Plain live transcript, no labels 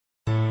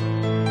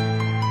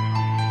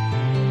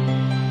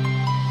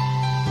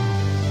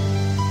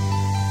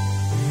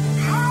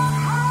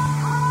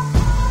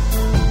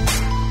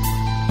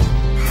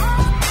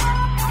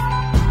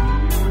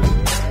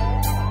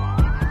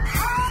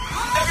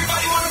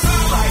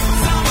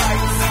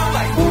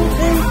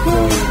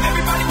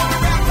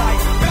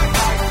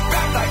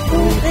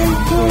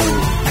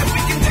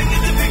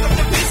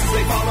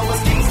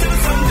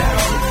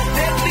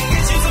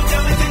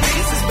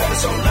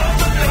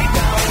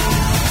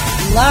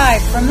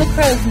Live from the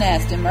Crow's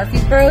Nest in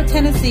Murfreesboro,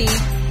 Tennessee,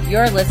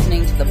 you're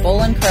listening to The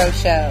Bull and Crow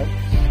Show.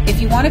 If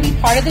you want to be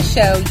part of the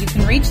show, you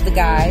can reach the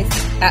guys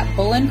at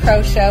Bull and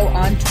Crow Show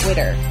on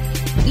Twitter.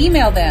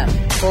 Email them,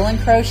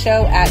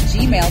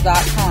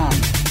 bullandcrowshow@gmail.com.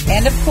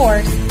 And of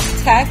course,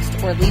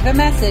 text or leave a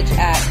message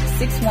at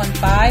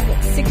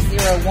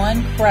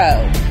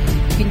 615-601-CROW.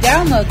 You can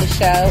download the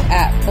show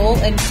at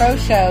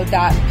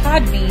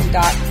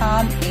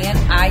bullandcrowshow.podbean.com and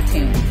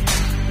iTunes.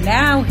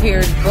 Now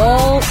here's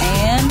Bull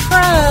and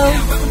Crow.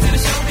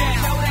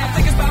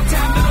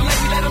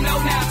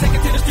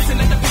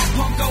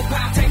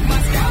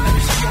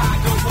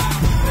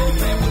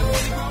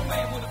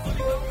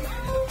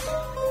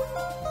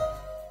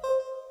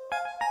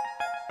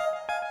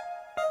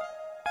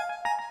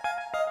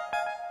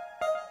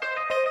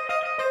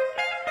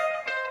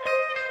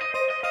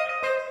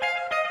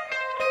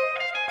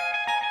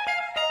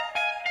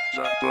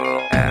 The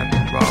Bull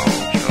and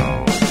Crow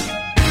Show.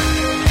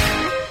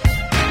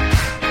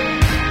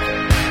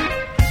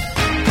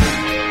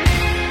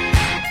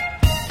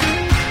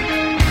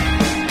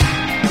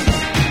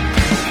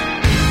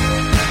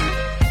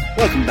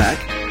 Welcome back.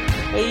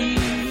 Hey.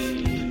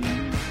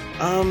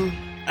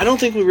 I don't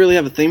think we really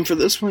have a theme for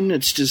this one.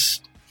 It's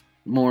just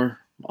more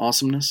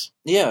awesomeness,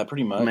 Yeah,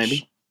 pretty much.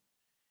 maybe.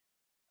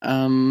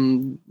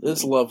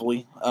 It's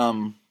lovely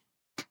to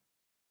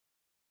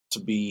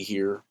be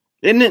here.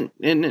 Isn't it?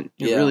 Isn't it?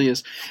 It Yeah. really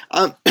is.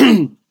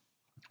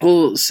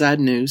 Well, sad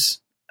news.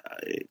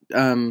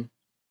 I'm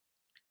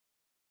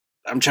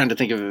trying to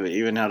think of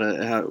even how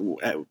to.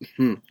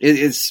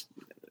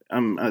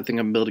 I think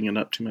I'm building it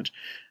up too much.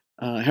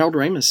 Harold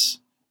Ramis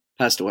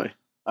passed away.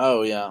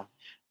 Oh, yeah.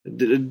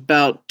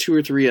 About 2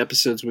 or 3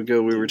 episodes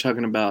ago, we were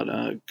talking about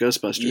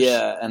Ghostbusters.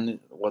 Yeah, and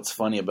what's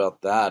funny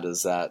about that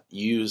is that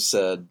you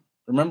said,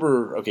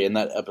 remember, okay, in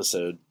that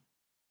episode,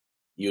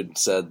 you had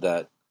said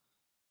that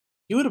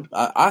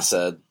I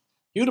said,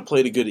 you would have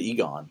played a good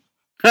Egon.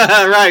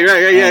 right, yeah,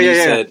 And yeah, you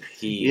yeah. said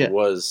he Yeah.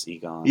 was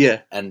Egon.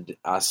 Yeah. And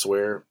I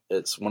swear,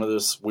 it's one of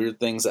those weird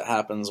things that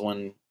happens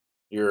when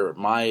you're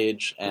my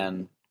age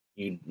and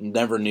you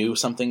never knew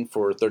something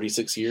for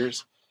 36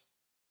 years.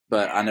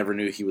 But I never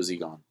knew he was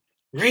Egon.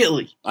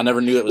 Really? I never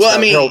knew it was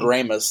Harold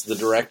Ramis, the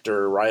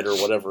director, writer,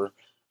 whatever,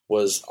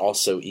 was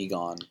also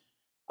Egon.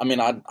 I mean,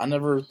 I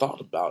never thought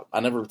about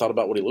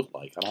what he looked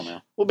like. I don't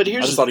know. Well, but I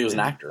just thought he was an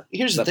actor.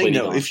 Here's the that thing, played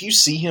though. Egon. If you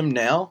see him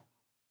now,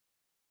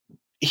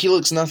 he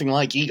looks nothing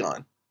like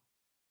Egon.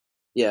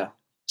 Yeah.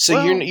 So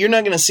Well- you're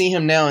not going to see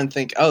him now and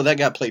think, oh, that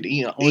guy played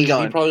Egon. Well, he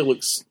probably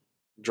looks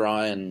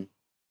dry and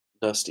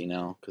dusty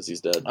now because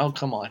he's dead. Oh,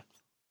 come on,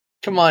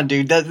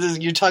 dude.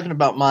 You're talking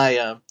about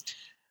my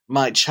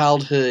my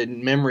childhood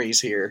memories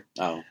here.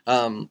 Oh.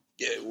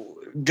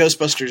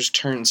 Ghostbusters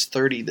turns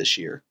 30 this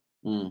year,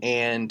 Mm.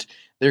 and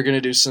they're going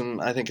to do some,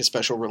 I think, a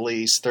special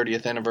release,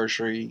 30th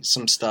anniversary,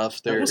 some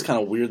stuff. That was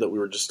kind of weird that we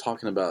were just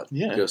talking about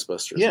Yeah.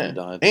 Ghostbusters Yeah, when he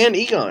died. and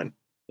Egon.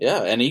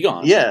 Yeah, and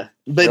Egon. Yeah,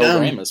 but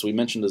Harold Ramis, we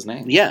mentioned his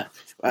name. yeah,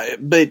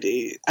 but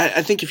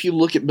I think if you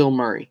look at Bill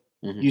Murray,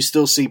 Mhm. you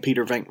still see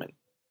Peter Venkman.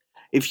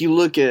 If you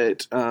look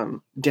at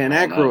Dan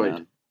I don't know, Aykroyd,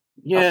 man.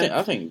 yeah,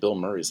 I think Bill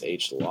Murray's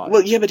aged a lot.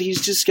 well, yeah, but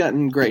he's just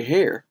gotten gray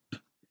hair.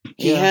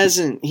 He Yeah.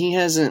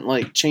 hasn't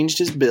like changed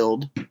his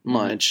build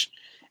much,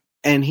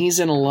 and he's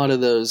in a lot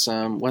of those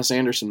Wes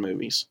Anderson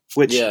movies.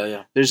 Which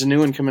yeah. there's a new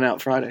one coming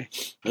out Friday.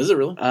 Is it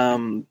really?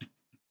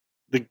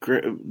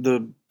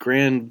 The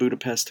Grand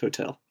Budapest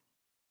Hotel.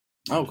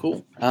 Oh,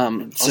 cool.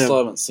 I still So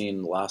haven't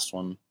seen the last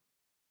one.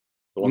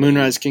 The one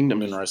Moonrise Kingdom.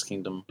 Moonrise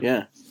Kingdom.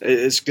 Yeah,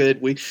 it's good.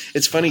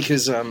 It's funny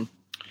because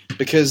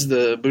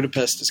the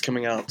Budapest is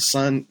coming out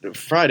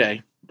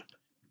Friday,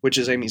 which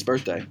is Amy's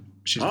birthday.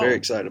 She's very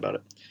excited about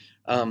it.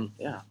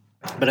 Yeah.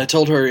 But I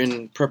told her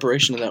in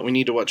preparation of that we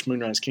need to watch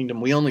Moonrise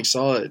Kingdom. We only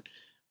saw it.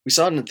 We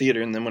saw it in the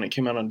theater, and then when it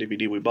came out on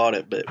DVD, we bought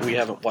it, but we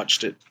haven't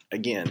watched it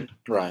again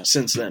Right.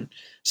 since then.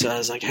 So I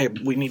was like, "Hey,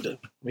 we need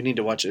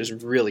to watch it. It's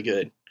really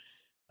good."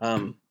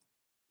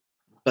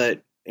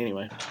 But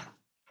anyway,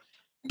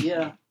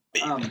 Yeah.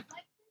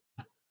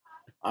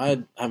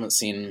 I haven't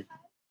seen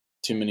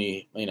too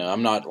many.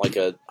 I'm not like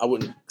I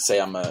wouldn't say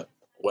I'm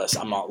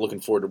not looking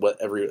forward to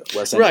what every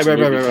Wes Anderson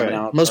movie coming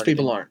out. Most or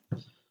people anything.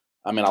 aren't.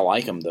 I mean, I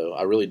like him though.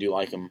 I really do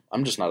like him.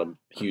 I'm just not a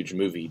huge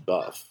movie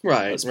buff.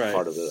 Right, That's right.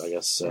 part of it, I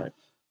guess. So, Right.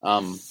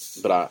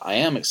 but I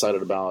am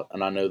excited about,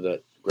 and I know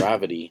that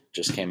Gravity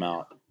just came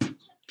out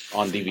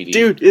on DVD.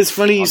 Dude, it's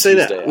funny you on say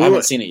Tuesday. that. I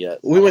haven't seen it yet.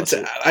 We went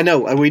to. I know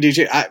we do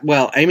too.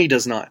 Amy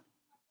does not.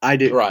 I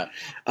do. Right.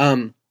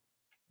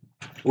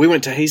 We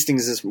went to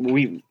Hastings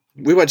we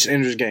watched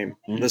Ender's Game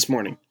this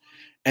morning,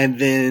 and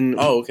then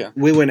Oh, okay.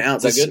 we went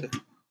out. Is that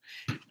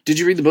good? Did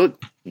you read the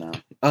book? No.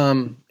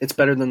 It's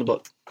better than the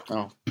book.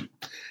 Oh.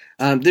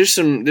 There's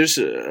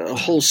a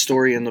whole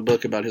story in the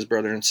book about his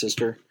brother and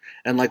sister,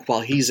 and like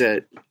while he's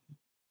at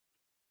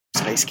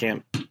space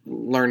camp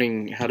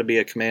learning how to be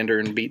a commander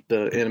and beat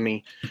the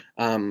enemy,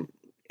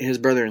 his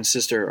brother and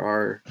sister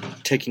are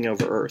taking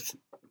over Earth.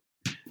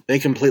 They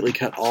completely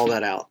cut all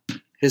that out.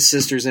 His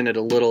sister's in it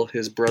a little.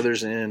 His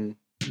brother's in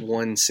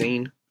one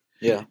scene.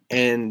 Yeah.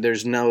 and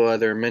there's no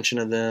other mention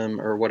of them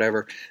or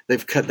whatever.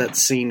 They've cut that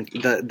scene,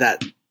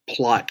 that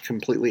plot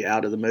completely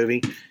out of the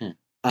movie.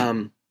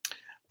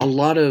 A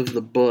lot of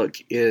the book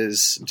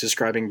is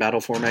describing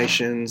battle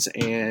formations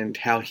and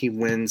how he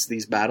wins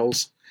these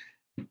battles.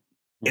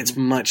 It's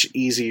much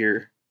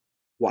easier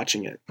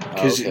watching it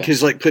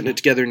because like putting it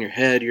together in your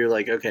head, you're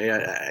like, okay,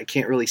 I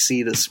can't really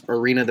see this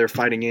arena they're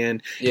fighting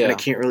in, and I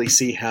can't really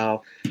see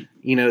how,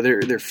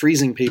 they're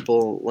freezing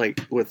people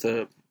like with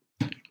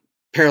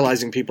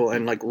paralyzing people,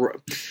 and like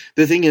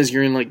the thing is,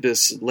 you're in like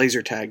this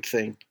laser tag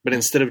thing, but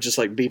instead of just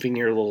like beeping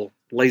your little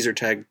laser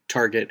tag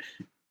target,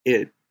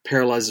 it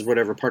paralyzes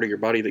whatever part of your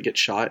body that gets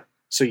shot,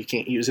 so you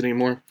can't use it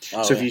anymore.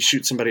 If you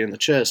shoot somebody in the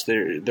chest,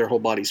 their whole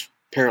body's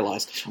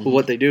paralyzed. But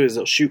what they do is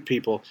they'll shoot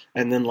people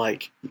and then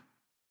like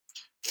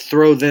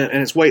throw them,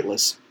 and it's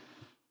weightless.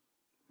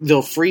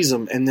 They'll freeze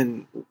them and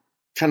then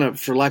kind of,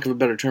 for lack of a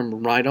better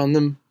term, ride on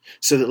them,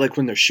 so that like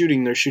when they're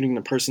shooting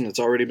the person that's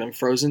already been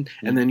frozen,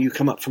 and then you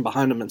come up from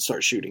behind them and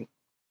start shooting.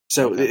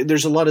 So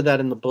there's a lot of that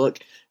in the book.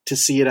 To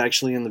see it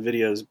actually in the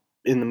videos,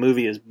 in the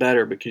movie, is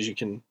better because you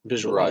can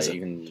visualize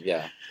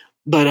it.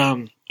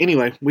 But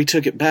anyway, we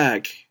took it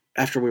back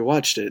after we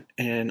watched it,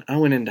 and I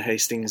went into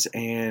Hastings,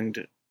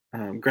 and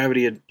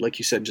Gravity had, like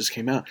you said, just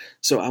came out.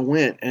 So I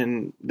went,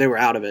 and they were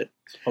out of it.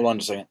 Hold on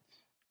just a second.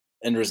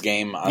 Ender's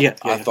Game, I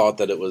thought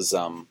that it was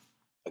a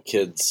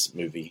kid's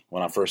movie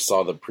when I first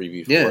saw the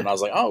preview for it, and I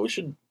was like, oh, we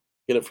should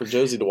get it for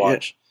Josie to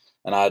watch.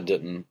 And I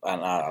didn't,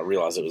 and I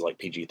realized it was like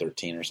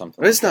PG-13 or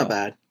something. It's not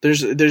bad.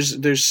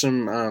 There's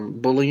some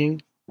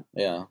bullying.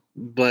 Yeah.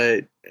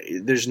 But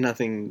there's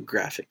nothing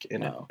graphic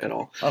in it at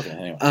all. Okay,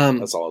 anyway.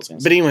 That's all I was going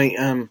to say. But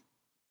anyway,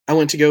 I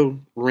went to go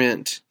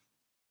rent.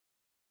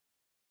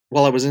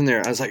 While I was in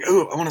there, I was like,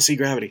 oh, I want to see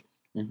Gravity.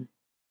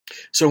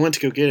 So I went to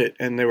go get it,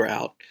 and they were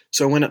out.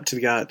 So I went up to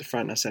the guy at the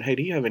front, and I said, hey,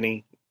 do you have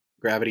any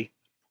Gravity?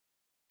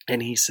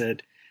 And he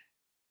said,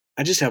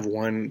 I just have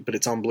one, but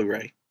it's on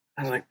Blu-ray.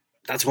 I was like,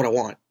 that's what I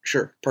want.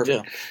 Sure,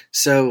 perfect. Yeah.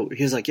 So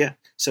he was like, yeah.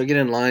 So I get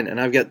in line, and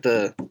I've got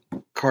the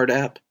card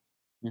app.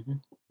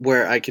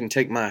 Where I can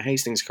take my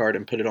Hastings card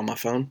and put it on my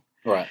phone.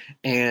 Right.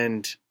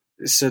 And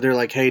so they're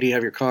like, hey, do you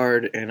have your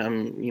card? And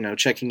I'm,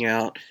 checking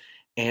out.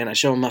 And I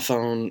show them my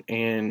phone.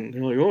 And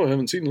they're like, oh, I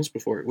haven't seen this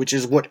before. Which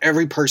is what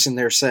every person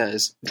there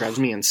says. Drives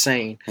me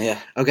insane. Yeah.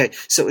 Okay.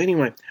 So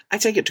anyway, I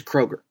take it to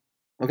Kroger.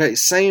 Okay.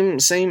 Same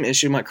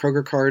issue. My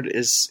Kroger card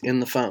is in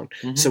the phone.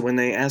 So when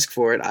they ask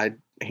for it, I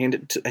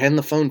hand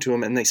the phone to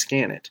them and they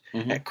scan it.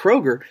 At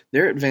Kroger,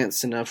 they're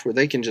advanced enough where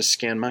they can just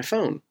scan my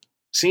phone.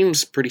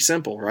 Seems pretty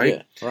simple,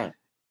 right? Yeah, right.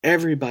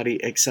 Everybody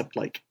except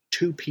like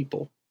 2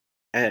 people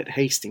at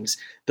Hastings,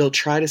 they'll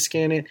try to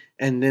scan it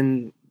and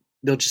then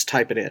they'll just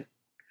type it in,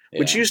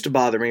 which used to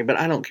bother me, but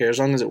I don't care. As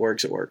long as it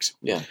works, it works.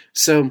 Yeah.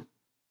 So,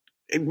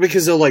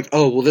 because they're like,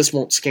 oh, well, this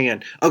won't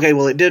scan. Okay,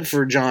 well, it did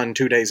for John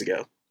 2 days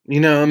ago.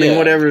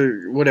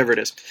 Whatever it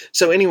is.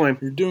 So anyway.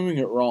 You're doing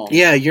it wrong.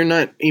 Yeah, you're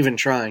not even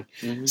trying.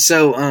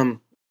 So,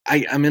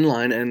 I'm in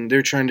line and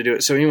they're trying to do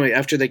it. So anyway,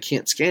 after they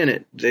can't scan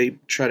it, they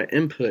try to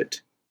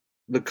input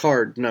the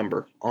card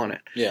number on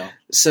it. Yeah.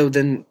 So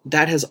then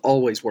that has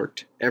always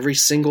worked. Every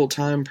single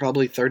time,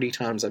 probably 30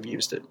 times I've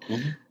used it.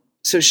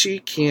 So she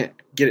can't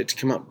get it to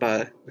come up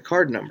by the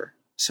card number.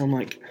 So I'm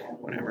like,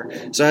 whatever.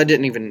 So I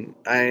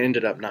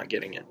ended up not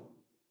getting it.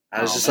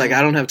 I was like,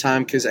 I don't have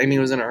time because Amy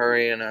was in a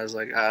hurry and I was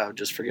like,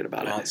 just forget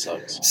about it. That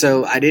sucks.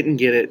 So I didn't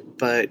get it,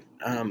 but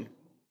I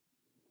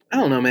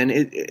don't know, man.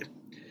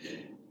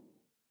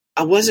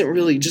 I wasn't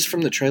really, just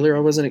from the trailer, I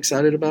wasn't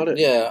excited about it.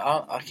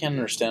 Yeah, I can't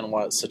understand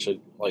why it's such a,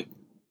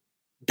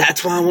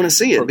 that's why I want to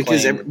see it,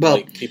 because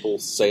people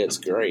say it's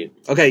great.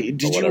 Okay,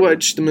 did you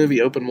watch the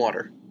movie Open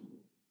Water?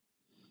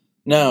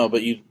 No,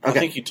 but I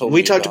think you told me.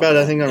 We talked about it,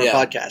 I think, on our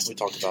podcast. We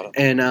talked about it.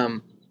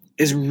 And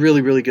it's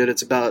really, really good.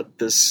 It's about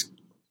this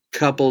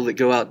couple that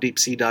go out deep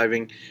sea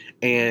diving,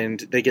 and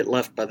they get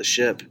left by the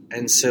ship,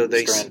 and so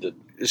they stranded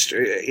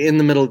in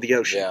the middle of the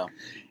ocean. Yeah,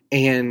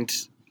 and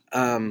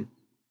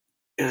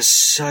it was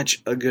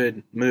such a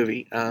good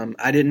movie.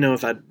 I didn't know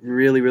if I'd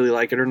really, really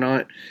like it or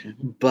not,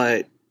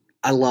 but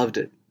I loved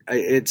it.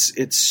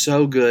 It's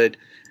so good.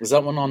 Is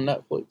that one on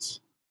Netflix?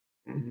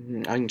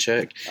 I can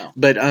check. Oh.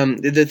 But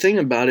the thing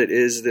about it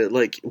is that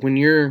like when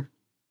you're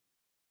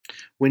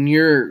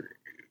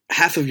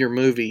half of your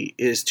movie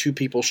is 2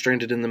 people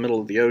stranded in the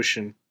middle of the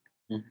ocean,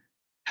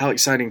 how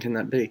exciting can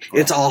that be? Right.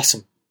 It's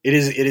awesome. It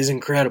is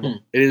incredible.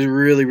 It is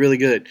really, really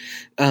good.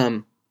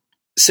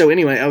 So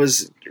anyway, I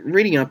was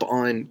reading up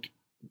on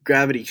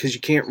Gravity because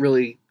you can't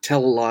really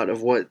tell a lot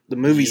of what the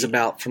movie's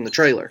about from the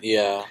trailer.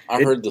 Yeah,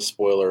 I heard the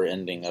spoiler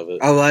ending of it.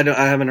 Oh, I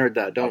haven't heard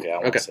that.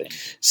 Okay. See.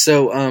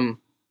 So, kind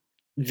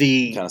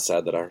of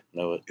sad that I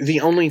know it.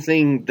 The only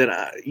thing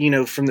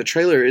that from the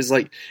trailer is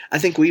like, I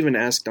think we even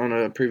asked on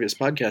a previous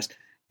podcast,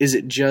 is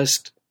it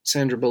just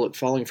Sandra Bullock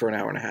falling for an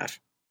hour and a half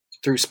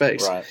through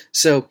space? Right.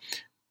 So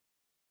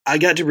I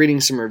got to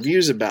reading some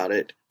reviews about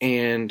it,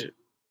 and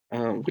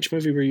which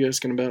movie were you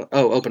asking about?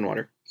 Oh, Open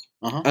Water.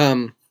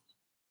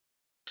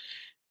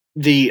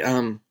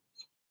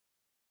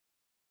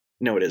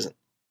 No, it isn't.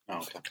 Oh,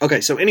 okay.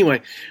 Okay, so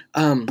anyway,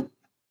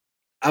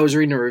 I was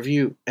reading a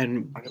review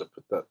and I gotta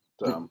put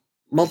that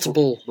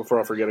multiple. before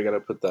I forget. I gotta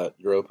put that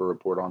Europa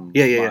report on.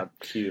 Yeah.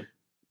 Queue.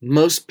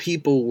 Most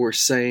people were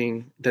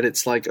saying that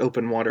it's like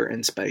open water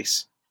in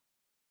space.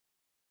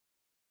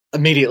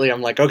 Immediately,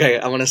 I'm like, okay,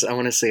 I want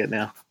to see it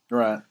now.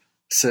 Right.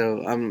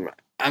 So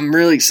I'm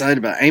really excited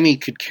about it. Amy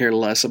could care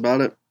less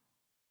about it,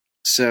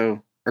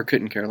 or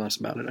couldn't care less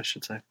about it, I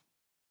should say.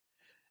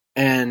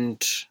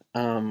 And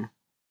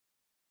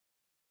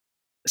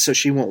so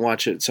she won't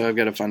watch it. So I've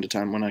got to find a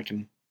time when I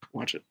can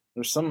watch it.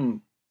 There's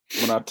some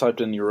when I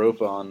typed in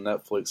Europa on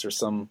Netflix. There's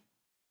some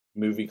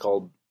movie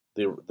called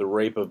the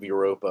Rape of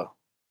Europa.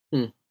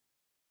 All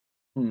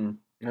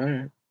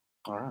right.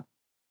 All right.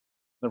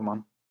 Never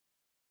mind.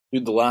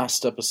 Dude, the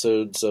last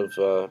episodes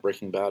of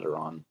Breaking Bad are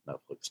on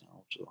Netflix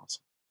now, which is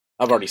awesome.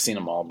 I've already seen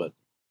them all, but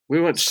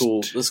We it's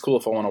cool. It's cool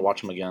if I want to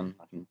watch them again.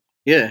 I can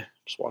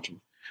just watch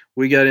them.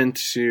 We got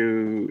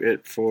into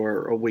it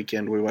for a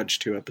weekend. We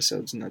watched 2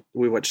 episodes, and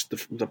we watched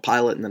the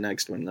pilot and the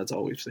next one. That's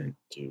all we've seen.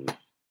 Dude,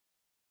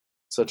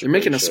 such a They're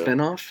making a great show.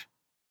 spinoff.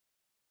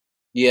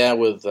 Yeah,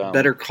 with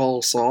Better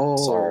Call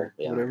Saul, or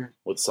yeah, whatever.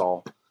 with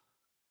Saul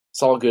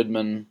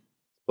Goodman,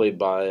 played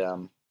by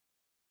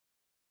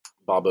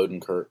Bob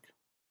Odenkirk.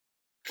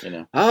 You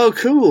know, Oh,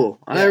 cool!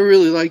 I Yeah.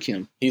 really like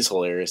him. he's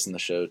hilarious in the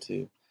show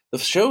too. The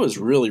show is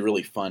really,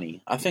 really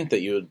funny. I think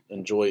that you would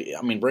enjoy.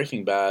 I mean,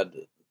 Breaking Bad.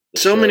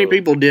 So many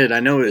people did. I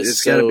know is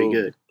it's got to be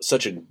good.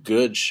 Such a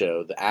good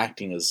show. The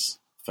acting is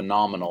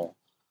phenomenal.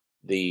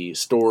 The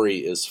story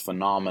is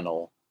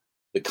phenomenal.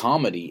 The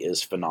comedy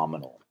is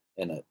phenomenal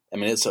in it. I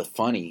mean, it's a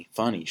funny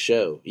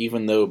show,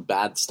 even though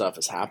bad stuff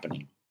is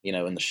happening,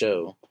 in the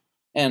show.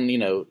 And,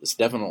 it's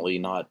definitely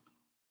not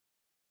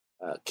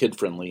kid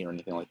friendly or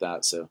anything like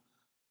that. So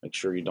make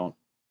sure you don't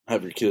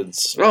have your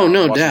kids. Oh,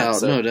 no watching doubt, it.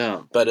 So- no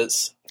doubt. But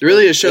it's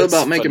Really a show it's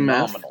about making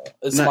meth? phenomenal.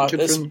 It's Not my,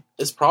 kid-friendly?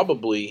 it's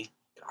probably,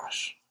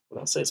 gosh,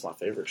 what I'd say it's my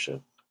favorite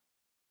show.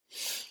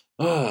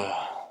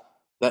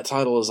 That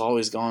title has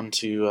always gone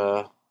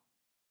to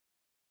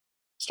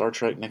Star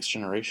Trek Next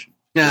Generation.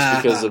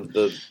 Just because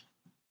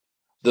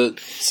of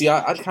see,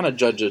 I'd kind of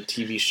judge a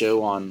TV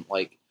show on,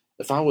 like,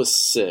 if I was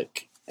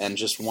sick and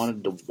just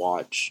wanted to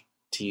watch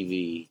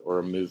TV or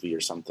a movie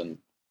or something,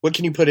 What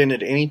can you put in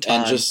at any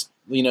time? and just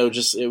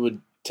it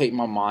would take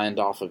my mind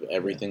off of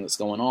everything that's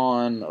going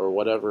on or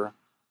whatever.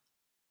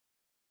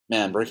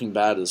 Man, Breaking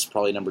Bad is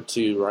probably number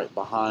 2 right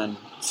behind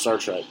Star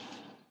Trek.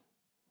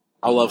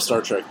 I love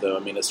Star Trek, though. I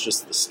mean, it's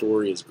just, the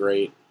story is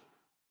great.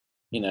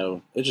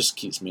 It just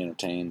keeps me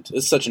entertained.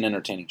 It's such an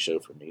entertaining show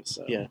for me.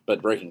 So, Yeah.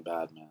 But Breaking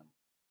Bad, man,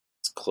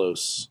 it's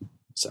close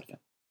second.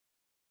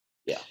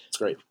 Yeah, it's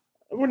great.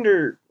 I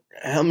wonder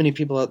how many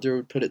people out there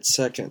would put it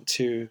second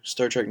to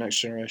Star Trek Next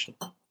Generation.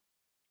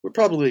 We're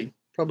probably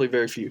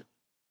very few.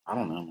 I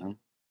don't know, man.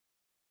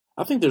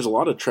 I think there's a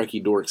lot of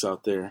Trekkie dorks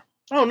out there.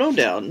 Oh, no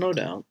doubt, no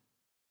doubt.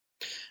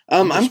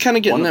 I'm kind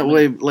of getting one of that them.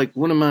 way. Like,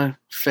 one of my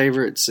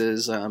favorites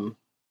is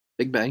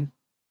Big Bang.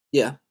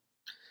 Yeah.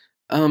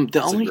 The It's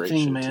a only great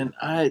thing, show, man,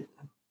 too.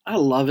 I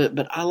love it,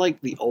 but I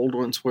like the old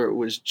ones where it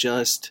was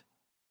just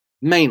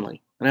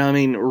mainly. Now, I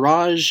mean,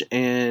 Raj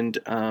and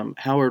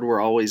Howard were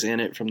always in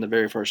it from the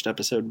very first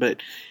episode,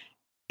 but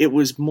it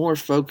was more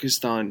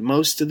focused on,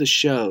 most of the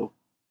show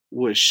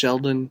was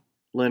Sheldon,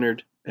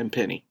 Leonard, and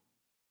Penny.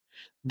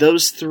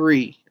 Those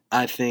 3,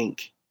 I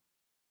think,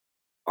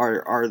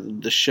 are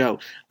the show.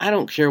 I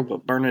don't care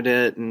what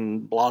Bernadette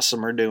and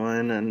Blossom are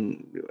doing,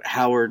 and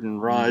Howard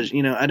and Raj.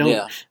 I don't.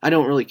 Yeah. I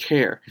don't really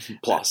care.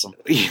 Blossom.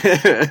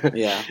 Yeah.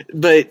 Yeah.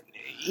 But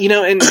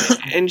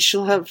and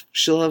she'll have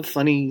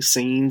funny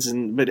scenes,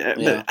 but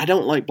Yeah. I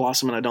don't like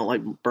Blossom and I don't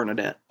like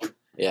Bernadette.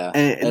 Yeah.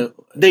 And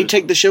they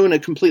take the show in a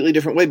completely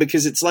different way,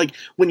 because it's like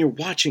when you're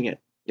watching it,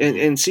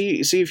 and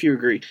see if you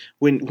agree.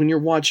 When you're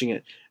watching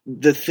it,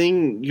 the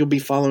thing you'll be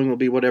following will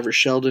be whatever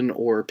Sheldon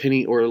or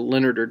Penny or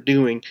Leonard are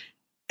doing,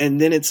 and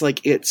then it's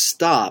like it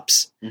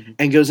stops Mhm.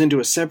 and goes into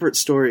a separate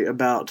story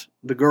about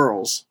the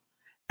girls,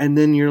 and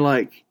then you're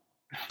like,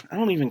 I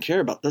don't even care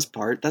about this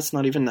part. That's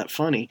not even that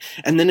funny.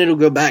 And then it'll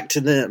go back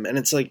to them, and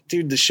it's like,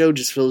 dude, the show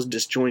just feels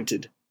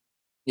disjointed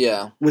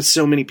Yeah. with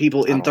so many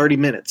people I in don't 30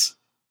 minutes.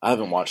 I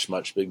haven't watched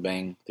much Big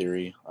Bang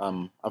Theory.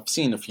 I've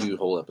seen a few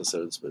whole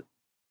episodes, but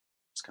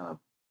just kind of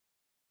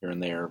here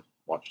and there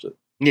watched it.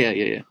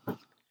 Yeah.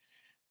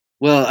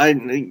 Well,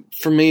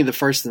 for me, the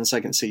first and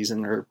second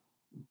season are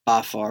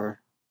by far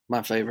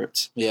my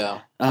favorites.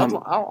 Yeah.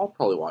 I'll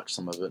probably watch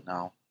some of it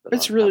now. that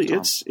It's I really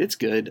have time. it's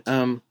good.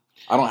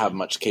 I don't have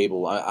much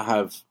cable. I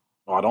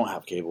don't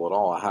have cable at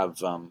all. I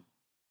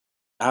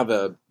have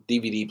a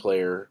DVD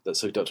player that's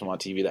hooked up to my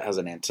TV that has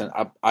an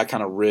antenna. I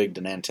kind of rigged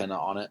an antenna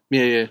on it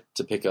Yeah.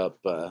 to pick up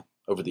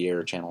over the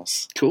air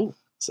channels. Cool.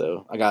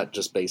 So I got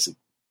just basic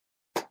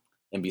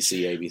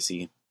NBC,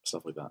 ABC,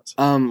 stuff like that.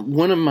 So.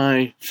 One of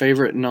my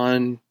favorite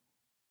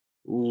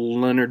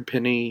non-Leonard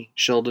Penny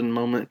Sheldon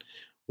moment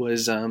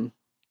was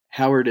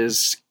Howard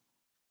is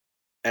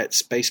at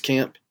space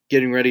camp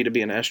getting ready to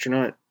be an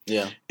astronaut,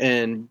 Yeah.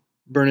 and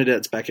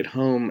Bernadette's back at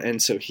home,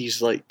 and so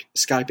he's like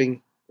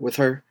Skyping with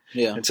her,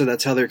 Yeah. And so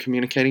that's how they're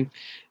communicating.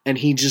 And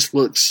he just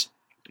looks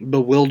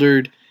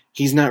bewildered.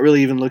 He's not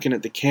really even looking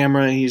at the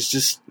camera. He's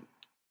just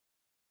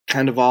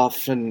kind of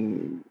off,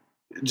 and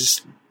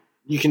just,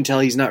 you can tell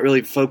he's not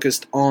really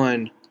focused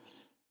on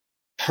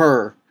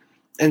her.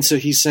 And so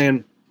he's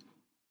saying,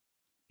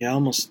 yeah, I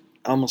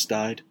almost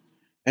died.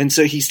 And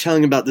so he's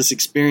telling about this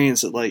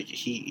experience that, like,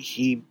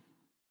 he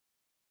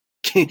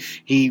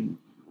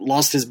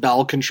lost his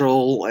bowel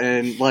control,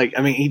 and, like,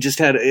 I mean, he just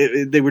had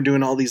they were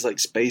doing all these, like,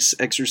 space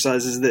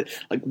exercises, that,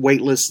 like,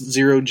 weightless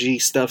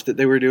 0G stuff that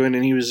they were doing,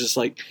 and he was just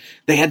like,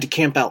 they had to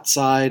camp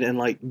outside, and,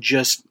 like,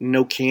 just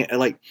no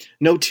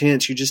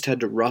tents, you just had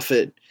to rough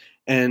it.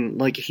 And,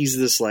 like, he's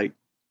this, like,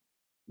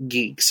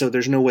 geek, so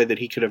there's no way that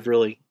he could have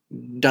really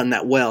done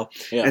that well.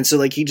 Yeah. And so,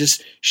 like,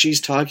 she's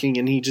talking,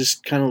 and he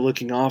just kind of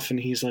looking off, and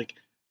he's like,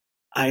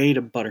 I ate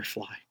a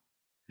butterfly.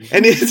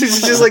 And it's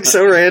just, like,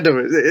 so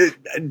random.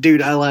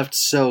 Dude, I laughed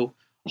so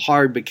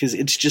hard because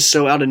it's just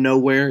so out of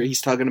nowhere.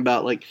 He's talking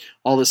about, like,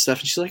 all this stuff,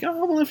 and she's like,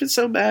 oh, well, if it's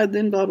so bad,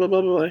 then blah, blah,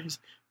 blah, blah.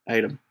 I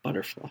ate a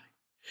butterfly.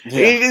 Yeah.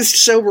 It's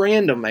so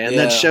random, man.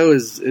 Yeah. That show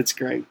it's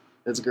great.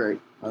 It's great.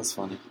 That's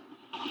funny.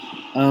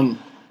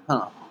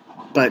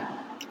 But,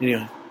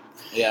 anyway.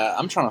 Yeah,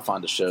 I'm trying to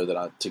find a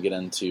show to get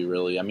into,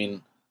 really. I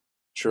mean,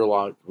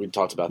 Sherlock, we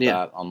talked about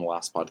that on the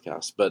last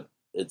podcast, but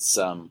it's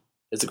a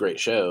great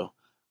show.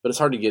 But it's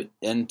hard to get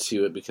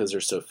into it because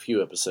there's so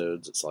few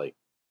episodes. It's like,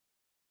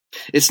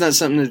 it's not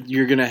something that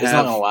you're going to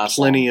have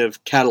plenty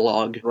of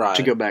catalog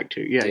to go back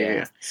to.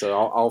 Yeah. So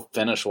I'll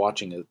finish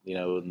watching it,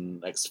 in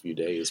the next few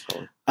days,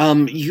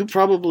 probably. You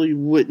probably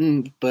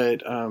wouldn't,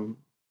 but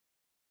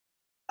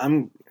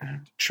I'm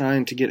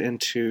trying to get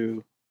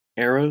into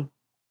Arrow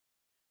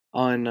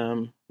on,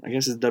 I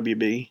guess it's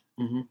WB.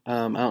 Mm-hmm.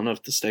 I don't know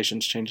if the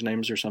station's changed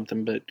names or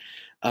something, but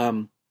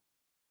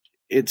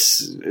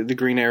it's the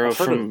Green Arrow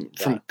from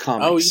comics.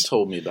 Oh, you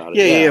told me about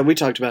it. Yeah, we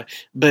talked about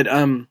it. But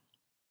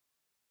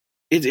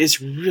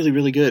it's really,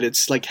 really good.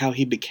 It's like how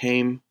he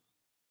became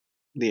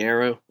the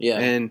Arrow. Yeah.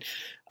 And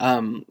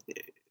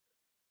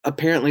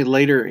apparently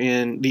later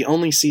in the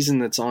only season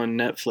that's on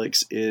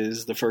Netflix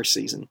is the first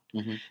season.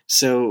 Mm-hmm.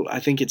 So I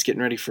think it's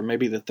getting ready for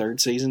maybe the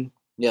third season.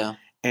 Yeah.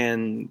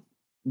 And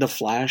The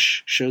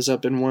Flash shows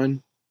up in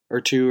 1 or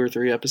 2 or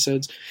 3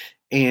 episodes,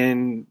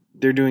 and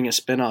they're doing a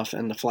spinoff,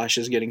 and The Flash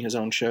is getting his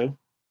own show.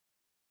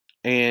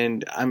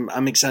 And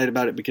I'm excited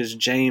about it because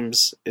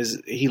James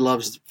he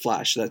loves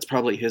Flash. That's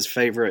probably his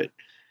favorite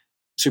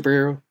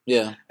superhero.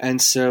 Yeah.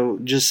 And so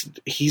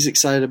he's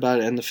excited about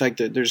it, and the fact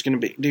that there's going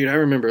to be, dude, I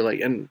remember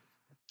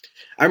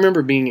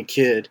being a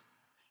kid,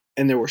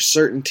 and there were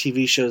certain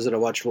TV shows that I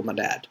watched with my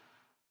dad,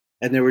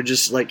 and they were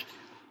just like,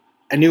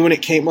 I knew when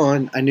it came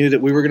on, I knew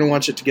that we were going to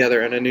watch it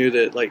together, and I knew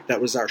that, like, that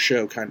was our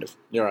show, kind of.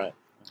 You're right.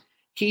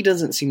 He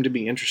doesn't seem to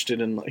be interested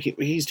in, like,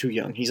 he's too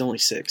young. He's only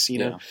 6, you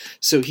know?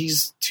 So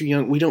he's too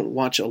young. We don't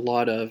watch a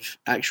lot of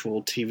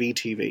actual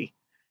TV.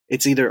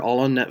 It's either all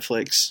on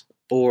Netflix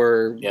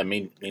or... Yeah,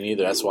 me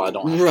neither. That's why I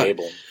don't have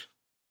cable.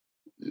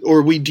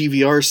 Or we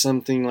DVR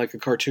something like a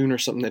cartoon or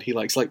something that he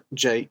likes, like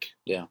Jake.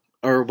 Yeah.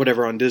 Or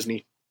whatever on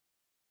Disney.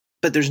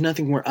 But there's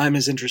nothing where I'm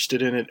as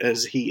interested in it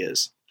as he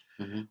is.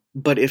 Mm-hmm.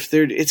 But if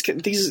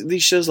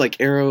these shows like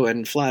Arrow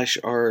and Flash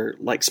are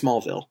like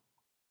Smallville.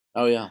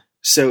 Oh yeah.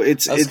 So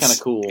it's kind of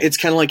cool. It's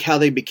kind of like how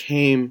they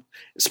became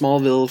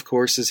Smallville. Of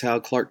course, is how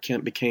Clark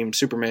Kent became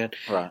Superman.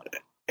 Right.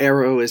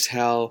 Arrow is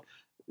how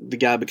the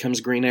guy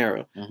becomes Green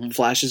Arrow. Mm-hmm.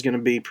 Flash is going to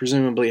be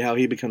presumably how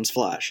he becomes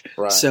Flash.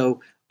 Right.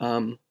 So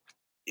that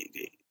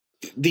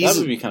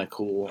would be kind of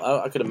cool.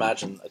 I could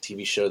imagine a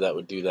TV show that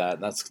would do that.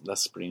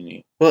 That's pretty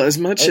neat. Well, as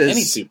much as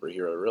any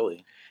superhero,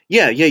 really.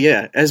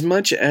 Yeah. As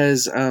much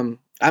as I'm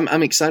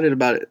excited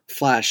about it,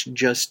 Flash,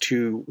 just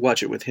to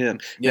watch it with him.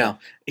 Yeah. Now,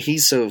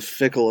 he's so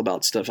fickle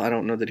about stuff. I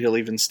don't know that he'll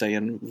even stay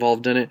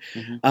involved in it.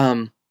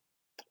 Mm-hmm.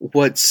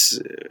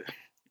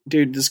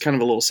 Dude, this is kind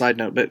of a little side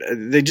note, but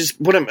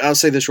I'll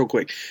say this real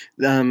quick.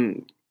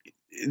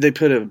 They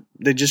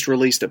just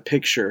released a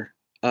picture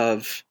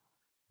of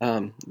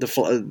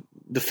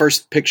the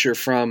first picture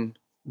from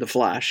the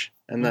Flash,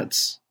 and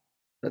that's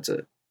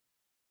it.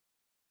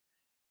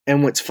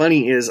 And what's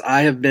funny is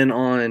I have been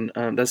on.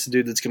 That's the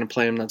dude that's going to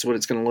play him. That's what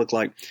it's going to look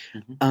like.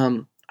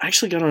 Mm-hmm. I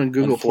actually got on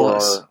Google and for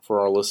Plus.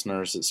 For our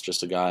listeners, it's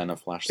just a guy in a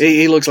Flash suit.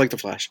 He looks like the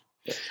Flash.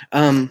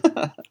 Yeah.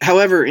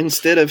 However,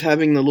 instead of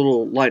having the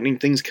little lightning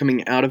things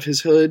coming out of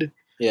his hood,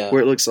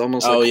 where it looks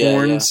almost like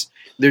horns,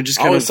 they're just.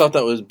 I always thought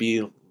that would be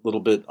a little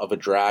bit of a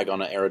drag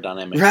on an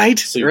aerodynamic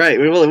suit. Right.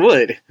 Well, it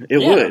would. It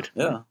would.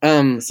 Yeah.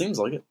 It seems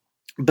like it.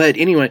 But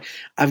anyway,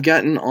 I've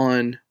gotten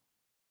on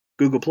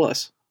Google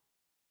Plus.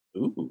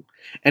 Ooh.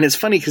 And it's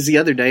funny because the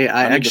other day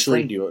I need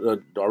actually... to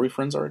friend you. Are we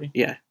friends already?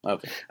 Yeah.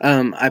 Okay.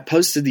 I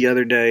posted the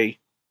other day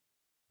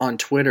on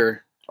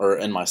Twitter... Or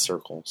in my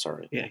circle,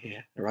 sorry. Yeah,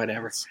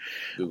 whatever.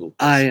 Google.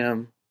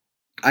 I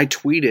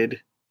tweeted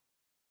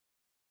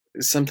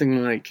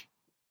something like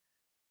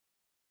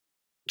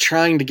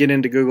trying to get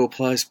into Google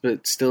Plus,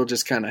 but still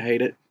just kind of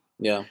hate it.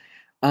 Yeah.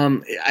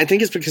 I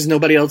think it's because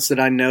nobody else that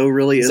I know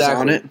really is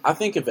on it. I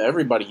think if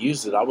everybody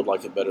used it, I would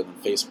like it better than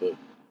Facebook.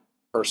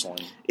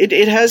 personally.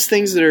 It has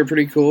things that are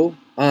pretty cool.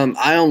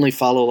 I only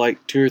follow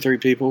like 2 or 3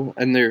 people,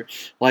 and they're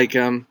like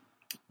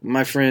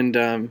my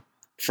friend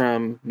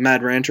from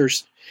Mad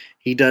Ranters.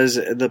 He does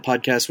the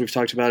podcast. We've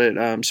talked about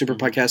it. Super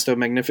Podcasto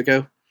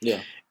Magnifico.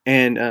 Yeah.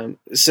 And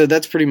so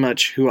that's pretty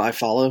much who I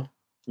follow.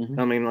 Mhm.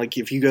 I mean, like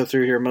if you go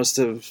through here,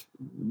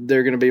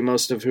 they're going to be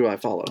most of who I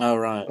follow. Oh,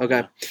 right.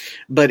 Okay.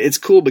 But it's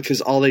cool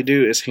because all they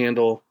do is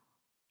handle,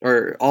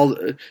 or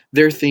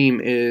their theme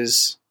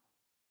is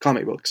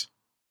comic books.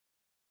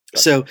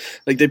 Gotcha. So,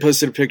 like they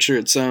posted a picture.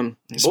 It's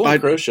Bull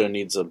and Crow Show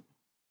needs a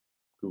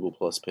Google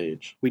Plus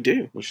page. We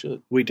do. We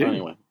should. We do.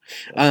 Anyway.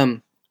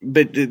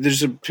 But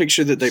there's a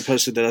picture that they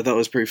posted that I thought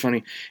was pretty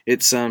funny.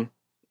 It's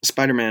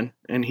Spider-Man,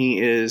 and he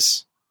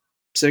is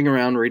sitting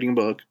around reading a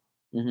book.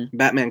 Mm-hmm.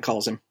 Batman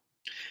calls him.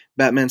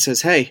 Batman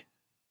says, "Hey,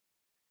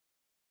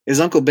 is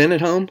Uncle Ben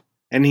at home?"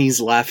 And he's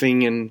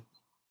laughing and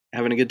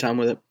having a good time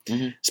with it.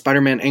 Mm-hmm.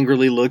 Spider-Man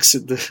angrily looks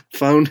at the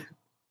phone,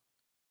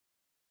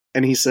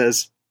 and he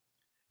says,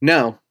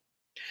 "No,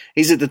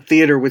 he's at the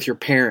theater with your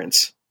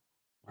parents."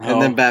 And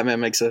then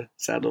Batman makes a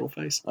sad little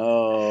face.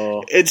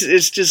 Oh,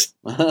 it's just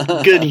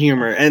good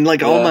humor, and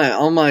like Yeah.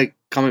 all my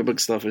comic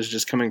book stuff is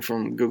just coming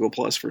from Google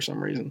Plus for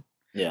some reason.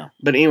 Yeah.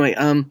 But anyway,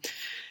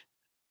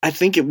 I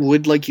think it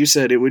would, like you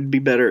said, it would be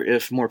better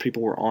if more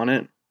people were on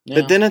it. Yeah.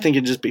 But then I think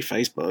it'd just be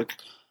Facebook.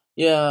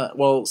 Yeah,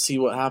 well, see,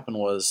 what happened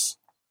was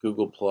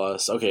Google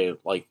Plus. Okay,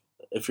 like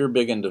if you're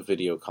big into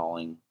video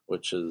calling,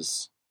 which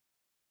is,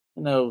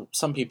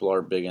 some people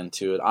are big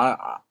into it.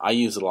 I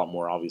use it a lot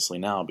more obviously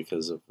now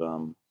because of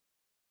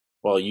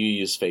well, you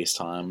use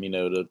FaceTime,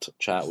 to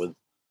chat with.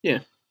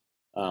 Yeah.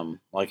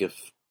 Like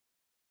if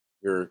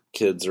your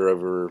kids are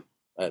over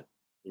at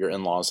your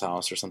in-laws'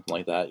 house or something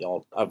like that,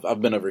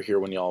 I've been over here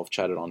when y'all have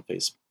chatted on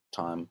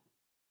FaceTime.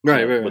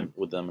 Right.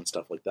 With them and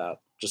stuff like that.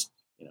 Just,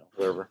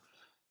 whatever.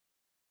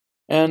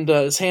 And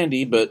it's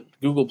handy, but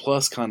Google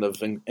Plus kind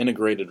of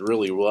integrated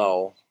really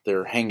well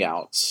their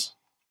Hangouts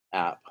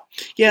app.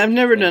 Yeah, I've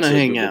never done a into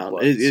Hangout. Google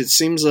Plus. It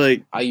seems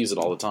like I use it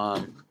all the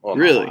time. Well,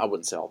 Really? No, I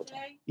wouldn't say all the time.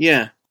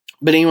 yeah.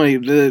 But anyway,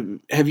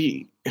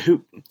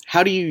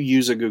 how do you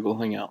use a Google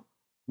Hangout?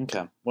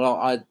 Okay. Well,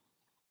 I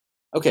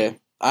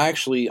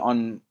actually,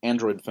 on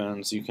Android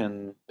phones, you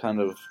can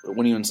kind of,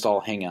 when you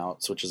install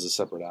Hangouts, which is a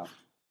separate app,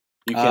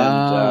 you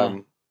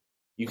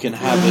can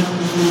have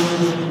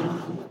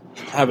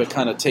it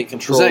kind of take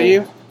control. Was that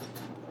you?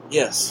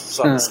 Yes.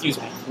 Sorry,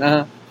 excuse me.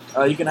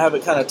 Uh-huh. You can have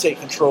it kind of take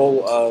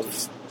control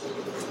of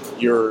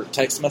your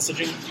text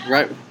messaging,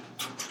 Right.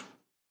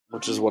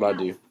 which is what I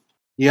do.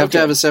 You have to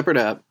Okay. have a separate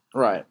app.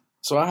 Right.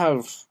 So I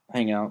have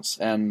Hangouts,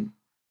 and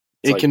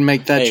It like, can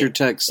make that hey, your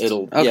text.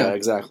 yeah,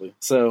 exactly.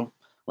 So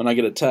when I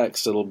get a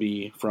text, it'll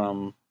be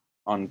from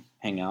on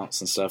Hangouts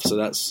and stuff. So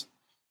that's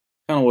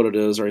kind of what it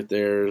is right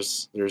there.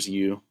 There's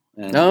you.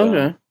 And,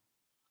 Okay.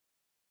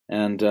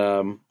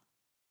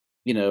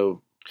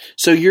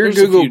 So your There's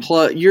a Google few-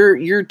 Plus,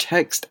 your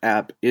text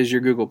app is your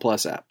Google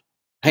Plus app,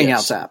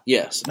 Hangouts app.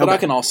 Yes, but Okay. I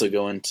can also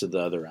go into the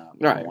other app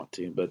if I Right. want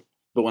to. But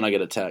when I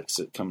get a text,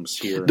 it comes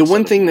here. The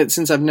one instead thing of- that,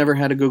 since I've never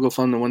had a Google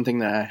phone, the one thing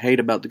that I hate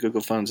about the Google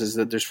phones is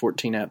that there's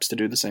 14 apps to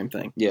do the same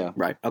thing. yeah,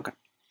 Right. Okay.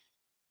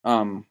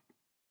 But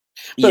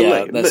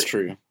like- that's but-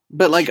 true.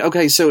 But like,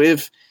 okay, so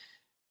if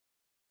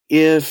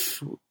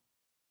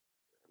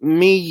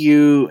me,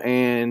 you,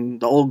 and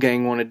the old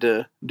gang wanted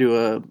to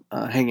do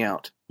a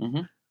hangout,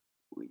 Mhm.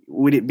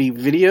 would it be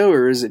video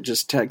or is it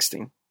just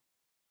texting?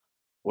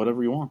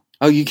 Whatever you want.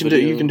 Oh, you can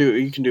Video.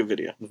 do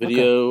video.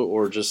 Video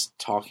or just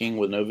talking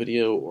with no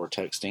video or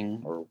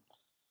texting or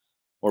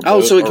Oh,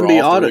 both, so it can or be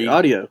all audio, three,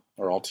 audio.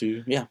 or all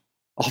two. Yeah,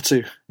 All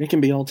two. It can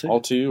be all two. all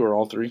two or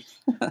all three.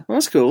 Well,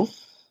 that's cool.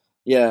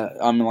 Yeah,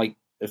 I mean, like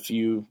if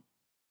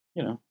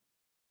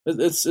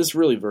it's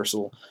really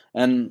versatile.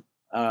 And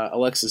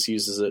Alexis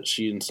uses it.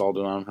 She installed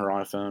it on her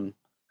iPhone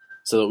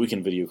so that we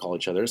can video call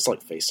each other. It's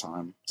like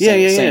FaceTime.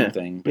 Same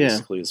thing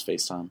basically as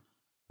FaceTime.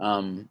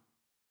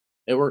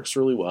 It works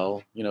really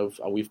well.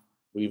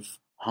 We've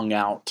hung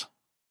out,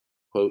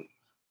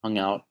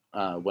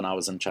 when I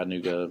was in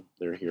Chattanooga.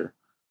 They're here.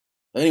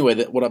 Anyway,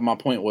 my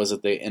point was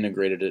that they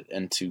integrated it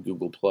into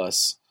Google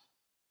Plus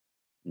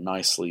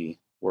nicely.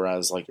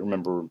 Whereas, like,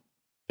 remember,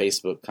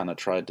 Facebook kind of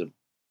tried to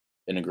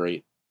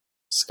integrate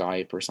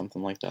Skype or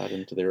something like that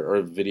into or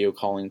a video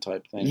calling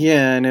type thing.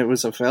 Yeah, and it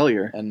was a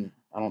failure. And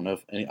I don't know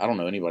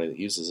anybody that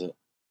uses it,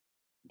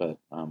 but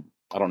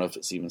I don't know if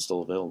it's even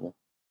still available.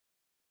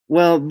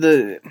 Well,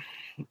 the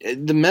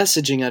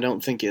messaging I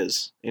don't think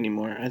is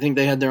anymore. I think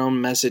they had their own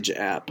message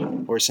app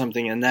or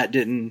something, and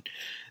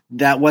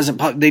that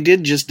wasn't. They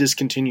did just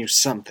discontinue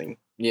something.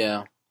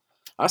 Yeah,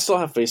 I still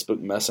have Facebook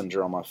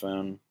Messenger on my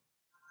phone,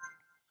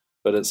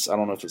 but I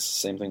don't know if it's the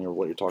same thing or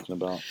what you're talking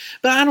about.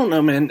 But I don't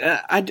know, man.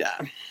 I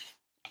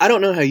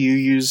don't know how you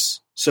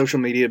use social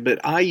media,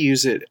 but I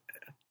use it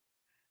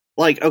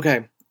like,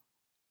 okay,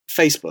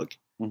 Facebook.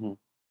 Mm-hmm.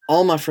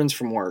 All my friends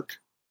from work,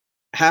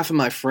 half of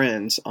my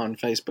friends on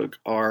Facebook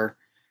are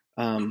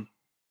on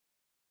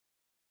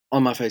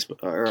my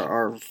Facebook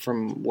are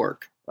from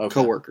work, Okay.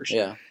 coworkers.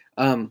 Yeah.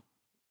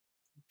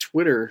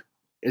 Twitter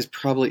is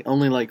probably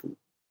only like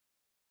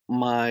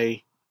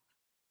my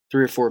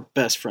 3 or 4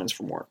 best friends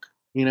from work,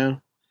 you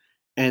know?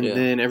 And Yeah.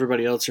 then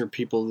everybody else are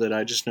people that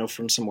I just know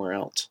from somewhere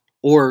else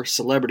or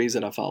celebrities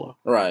that I follow.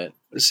 Right.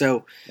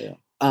 So, Yeah.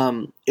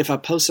 if I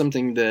post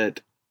something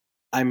that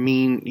I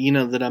mean, you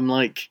know, that I'm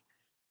like,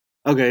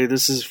 okay,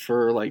 this is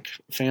for like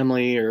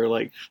family or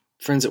like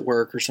friends at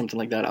work or something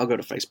like that, I'll go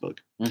to Facebook.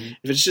 Mhm.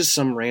 If it's just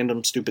some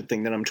random stupid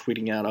thing that I'm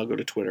tweeting out, I'll go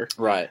to Twitter.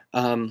 Right.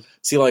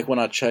 See, like when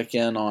I check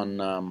in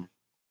on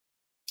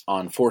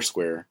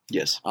Foursquare,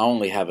 Yes. I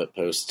only have it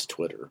post to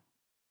Twitter,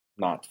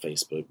 not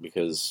Facebook,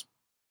 because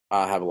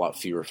I have a lot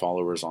fewer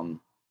followers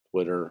on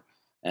Twitter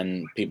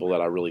and people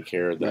that I really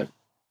care that Right.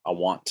 I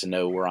want to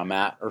know where I'm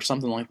at or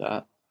something like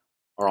that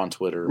are on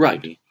Twitter.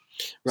 Right. Maybe.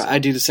 Right. I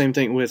do the same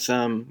thing with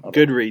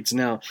Goodreads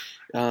now.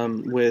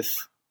 With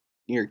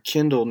your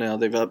Kindle now,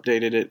 they've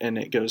updated it and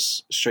it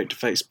goes straight to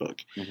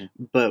Facebook. Mhm.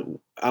 But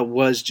I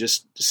was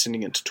just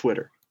sending it to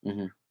Twitter.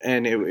 Mhm.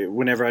 And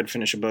whenever I'd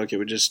finish a book, it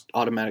would just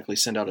automatically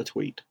send out a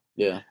tweet.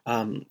 Yeah.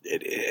 And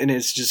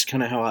it's just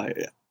kind of how I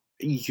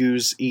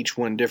use each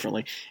one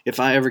differently. If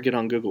I ever get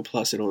on Google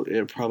Plus, it'll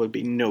probably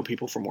be no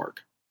people from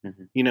work.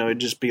 Mhm. You know, it'd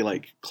just be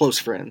like close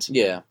friends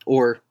Yeah.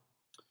 or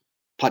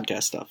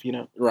podcast stuff, you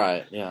know.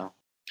 Right. Yeah.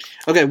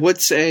 Okay,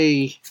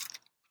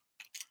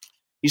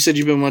 you said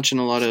you've been watching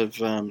a lot of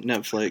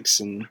Netflix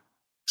and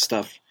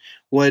stuff.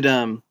 What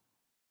have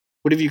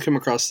you come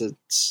across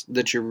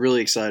that you're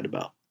really excited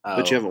about,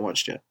 but you haven't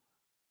watched yet?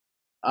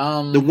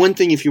 The one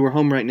thing, if you were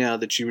home right now,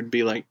 that you would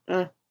be like,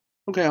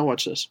 okay, I'll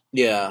watch this.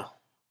 Yeah.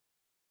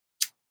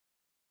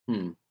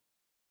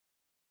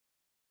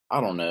 I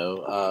don't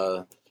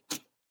know.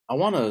 I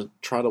want to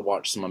try to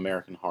watch some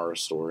American Horror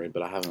Story,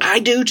 but I haven't. I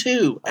do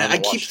too. I haven't I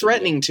keep watched it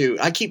threatening to.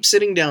 I keep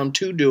sitting down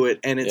to do it,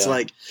 and it's Yeah.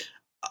 like,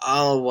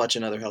 I'll watch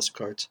another House of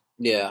Cards.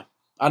 Yeah,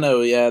 I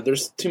know. Yeah,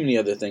 there's too many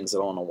other things that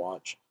I want to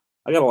watch.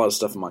 I got a lot of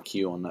stuff in my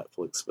queue on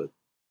Netflix, but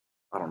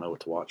I don't know what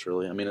to watch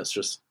really. I mean, it's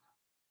just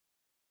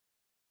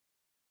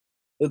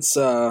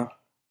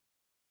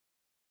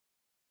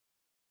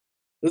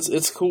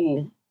it's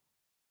cool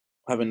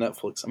having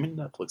Netflix. I mean,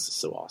 Netflix is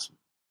so awesome.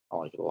 I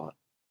like it a lot,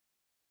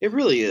 It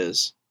really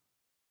is.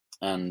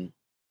 and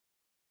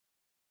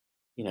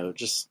you know,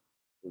 just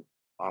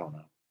I don't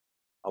know.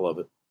 I love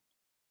it.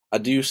 I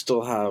do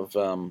still have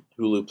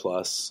Hulu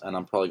Plus, and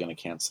I'm probably going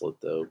to cancel it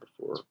though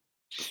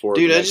before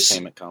Dude, the I next just-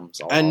 payment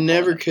comes. I I'll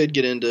never buy it. could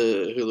get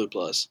into Hulu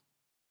Plus.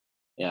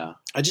 Yeah.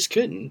 I just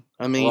couldn't.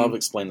 I mean, Well, I've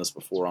explained this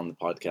before on the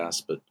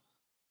podcast, but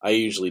I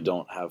usually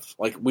don't have,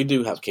 like, we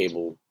do have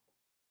cable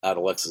at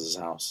Alexis's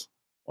house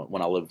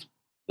when I lived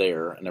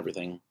there and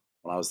everything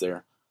when I was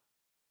there.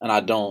 And I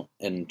don't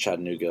in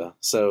Chattanooga.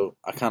 So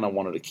I kind of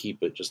wanted to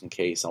keep it just in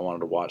case I wanted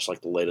to watch,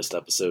 like, the latest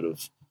episode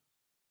of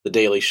The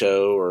Daily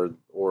Show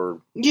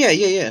or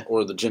yeah.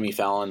 or the Jimmy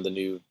Fallon, the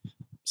new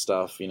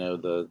stuff, you know,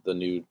 the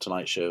new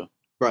Tonight Show,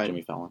 Right.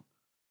 Jimmy Fallon.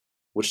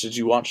 Which, did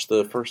you watch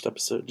the first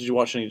episode? Did you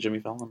watch any Jimmy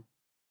Fallon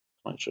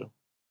Tonight Show?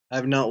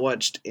 I've not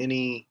watched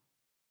any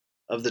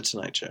of the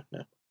Tonight Show.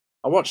 No.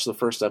 I watched the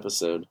first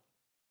episode,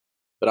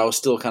 but I was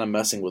still kind of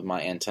messing with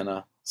my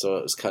antenna, so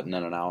it was cutting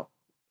in and out,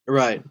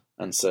 Right.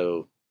 and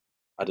so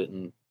I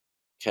didn't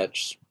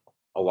catch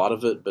a lot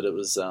of it. But it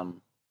was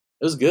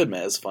good,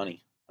 man. It's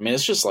funny. I mean,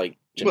 it's just like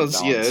Jimmy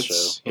Fallon's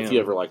show. If you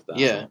ever liked that, I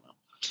don't know.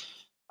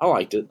 I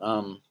liked it.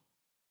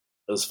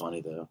 It was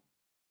funny though.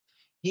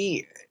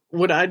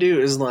 What I do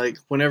is like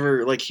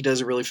whenever like he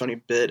does a really funny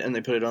bit and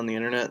they put it on the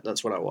internet,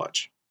 that's what I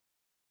watch.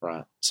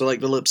 Right. So like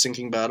the lip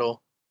syncing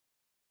battle,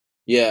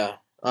 Yeah.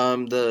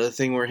 the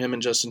thing where him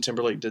and Justin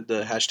Timberlake did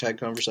the hashtag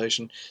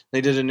conversation.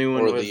 They did a new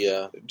one Or with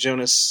the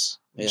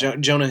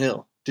Jonah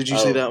Hill. Did you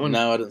see that one?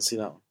 No, I didn't see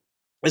that one.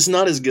 It's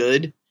not as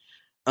good.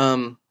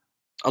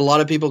 A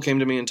lot of people came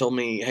to me and told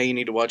me, "Hey, you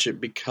need to watch it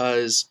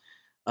because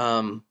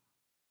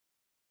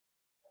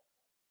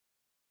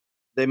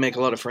they make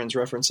a lot of Friends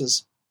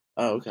references.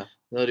 Oh, okay.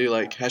 They'll do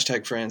like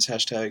hashtag Friends,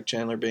 hashtag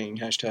Chandler Bing,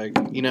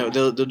 hashtag, you know,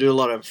 they'll do a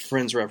lot of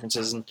Friends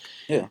references. And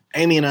Yeah.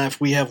 Amy and I,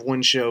 if we have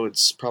one show,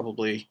 it's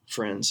probably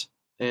Friends.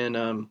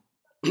 And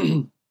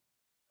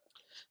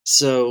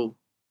so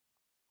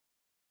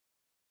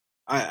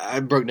I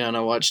broke down, I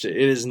watched it.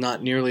 It is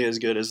not nearly as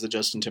good as the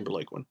Justin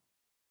Timberlake one.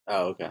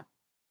 Oh, okay.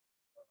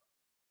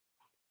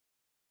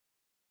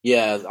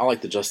 Yeah, I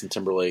like the Justin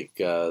Timberlake,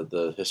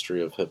 the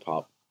history of hip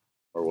hop,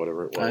 or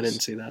whatever it was. I didn't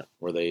see that.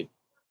 Where they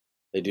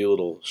do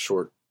little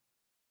short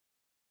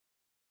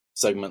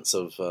segments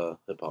of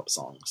hip hop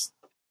songs,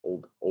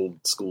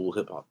 old school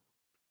hip hop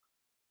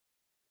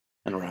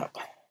and rap.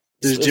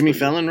 Does It's Jimmy pretty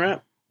Fallon rap?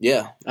 good.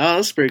 Yeah, Oh,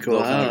 that's pretty cool.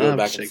 they'll kind I'll of go have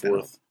back to and check that out.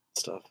 forth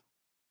stuff.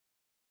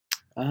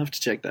 I'll have to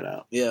check that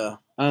out. Yeah,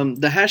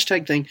 The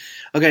hashtag thing.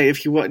 Okay,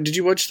 if you did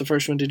you watch the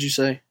first one? Did you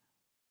say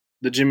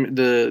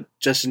the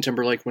Justin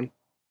Timberlake one?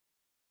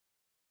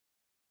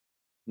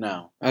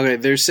 no, Okay,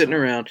 they're sitting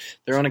around.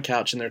 They're on a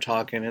couch and they're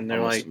talking, and I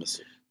they're must like, have missed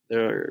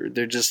it.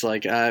 they're just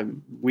like,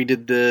 we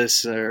did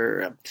this,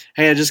 or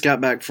hey, I just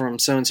got back from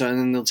so and so, and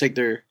then they'll take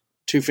their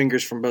two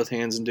fingers from both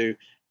hands and do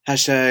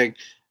hashtag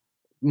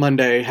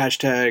Monday,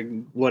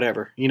 hashtag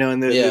whatever,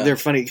 and Yeah. they're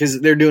funny because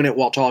they're doing it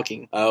while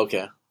talking. Oh,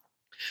 okay.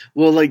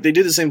 Well, like they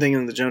do the same thing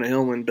in the Jonah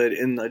Hill one, but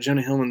in the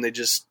Jonah Hill one, they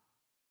just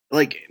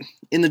like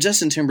in the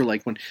Justin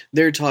Timberlake one,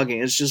 they're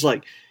talking. It's just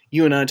like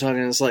you and I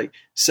talking. It's like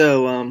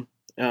so.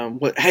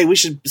 What? Hey, we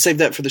should save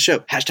that for the show.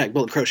 Hashtag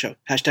Bull and Crow Show.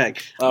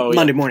 Hashtag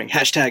Monday morning.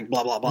 Hashtag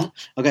blah blah blah.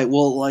 Okay,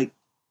 well, like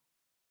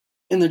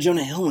in the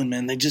Jonah Hill one,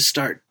 man, they just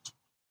start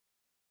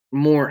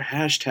more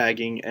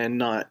hashtagging and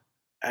not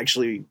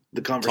actually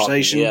the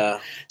conversation. Yeah.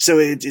 So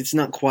it's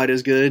not quite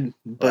as good,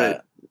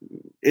 but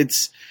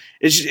it's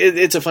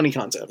a funny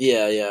concept.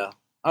 Yeah.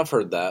 I've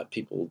heard that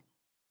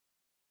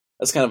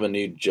that's kind of a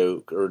new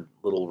joke or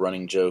little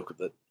running joke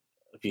that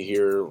if you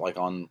hear like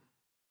on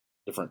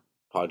different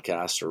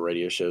podcasts or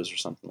radio shows or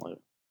something like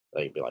that,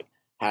 they'd be like,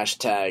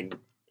 hashtag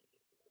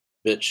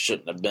bitch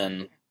shouldn't have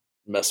been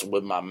messing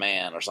with my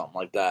man or something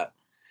like that.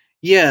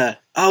 Yeah.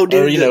 Oh,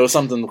 dude. Or,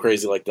 something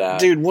crazy like that.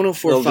 Dude,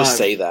 104.5. They'll just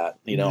say that,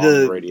 on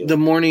the radio. The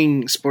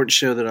morning sports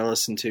show that I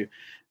listen to,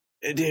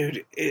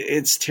 dude,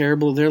 it's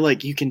terrible. They're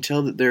like, you can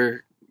tell that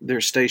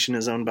their station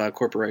is owned by a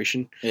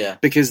corporation. Yeah.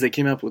 Because they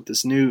came up with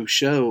this new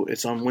show.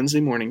 It's on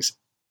Wednesday mornings,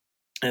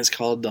 and it's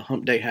called the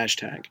Hump Day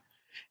Hashtag.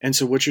 And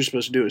so what you're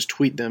supposed to do is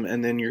tweet them,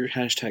 and then your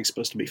hashtag's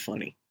supposed to be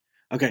funny.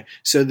 Okay,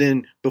 so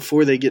then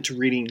before they get to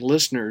reading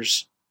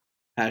listeners'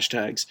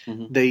 hashtags,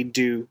 they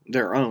do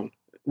their own.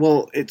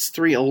 Well, it's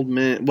three old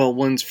men. Well,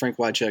 one's Frank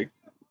Wycheck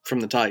from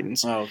the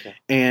Titans. Oh, okay.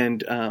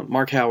 And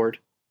Mark Howard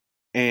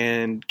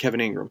and Kevin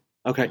Ingram.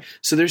 Okay,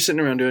 so they're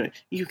sitting around doing it.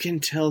 You can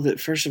tell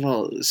that, first of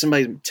all,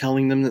 somebody's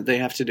telling them that they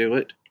have to do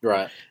it.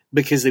 Right.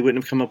 Because they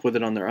wouldn't have come up with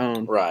it on their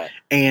own. Right.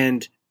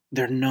 And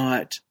they're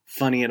not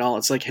funny at all.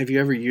 It's like, have you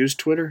ever used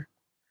Twitter?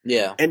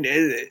 Yeah. And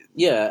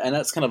and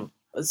that's kind of,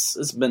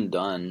 it's been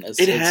done.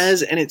 It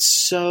has, and it's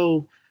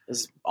so...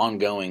 It's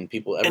ongoing.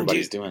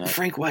 Everybody's doing it.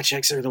 Frank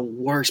Wychecks are the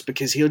worst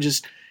because he'll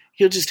just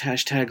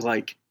hashtag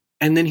like,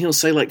 and then he'll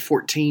say like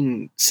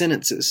 14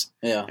 sentences.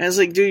 Yeah. And it's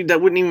like, dude,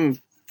 that wouldn't even,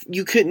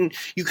 you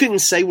couldn't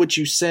say what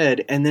you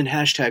said and then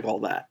hashtag all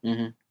that.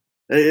 Mm-hmm.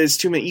 It's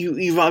too many.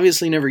 You've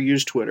obviously never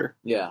used Twitter.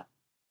 Yeah.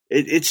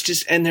 It's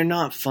just, and they're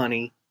not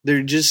funny.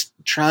 They're just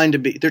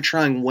they're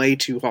trying way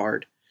too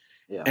hard.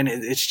 Yeah. And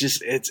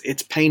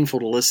it's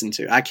painful to listen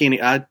to. I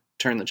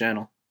turn the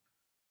channel.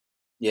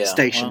 Yeah.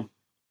 Station.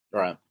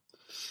 Well, right.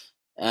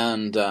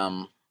 And,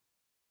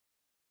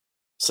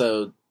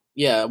 so,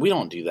 yeah, we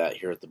don't do that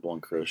here at the Bull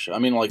and Crow Show. I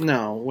mean, like,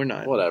 no, we're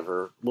not.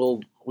 Whatever.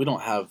 We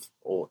don't have,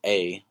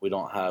 we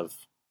don't have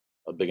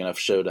a big enough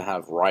show to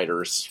have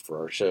writers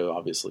for our show,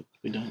 obviously.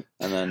 We don't.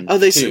 And then,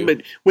 they said,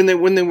 but when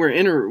they were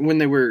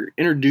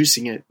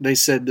introducing it, they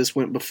said this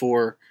went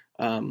before,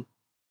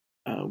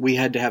 we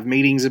had to have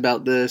meetings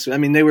about this. I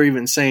mean, they were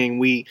even saying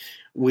we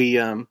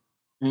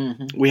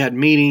had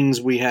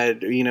meetings. We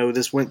had,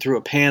 this went through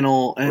a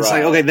panel, and it's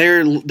like, okay,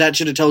 that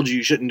should have told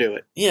you shouldn't do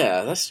it.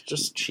 Yeah, that's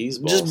just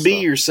cheeseball. Just be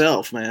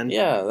yourself, man.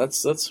 Yeah,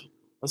 that's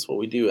what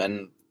we do.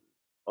 And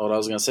what I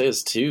was gonna say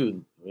is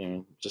too,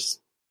 just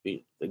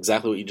be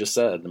exactly what you just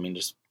said. I mean,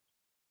 just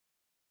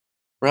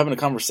we're having a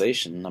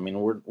conversation. I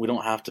mean, we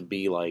don't have to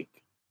be like,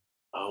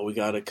 oh,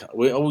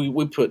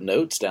 we put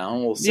notes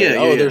down. We'll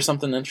say, there's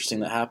something interesting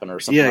that happened, or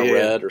something I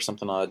read, or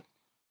something I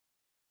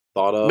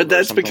thought of. But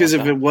that's because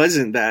if it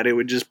wasn't that, it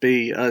would just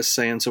be us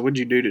saying, so what'd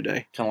you do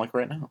today? Kind of like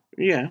right now.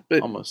 Yeah.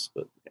 But almost.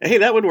 But hey,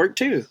 that would work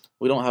too.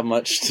 We don't have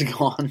much to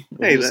go on.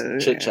 We're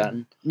just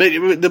chit-chatting.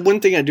 But the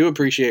one thing I do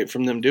appreciate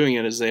from them doing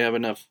it is they have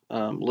enough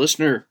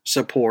listener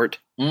support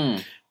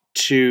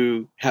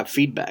to have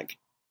feedback.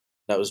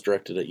 That was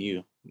directed at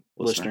you,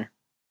 listener.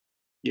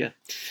 Yeah.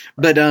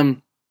 But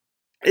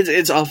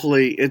it's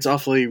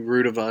awfully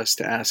rude of us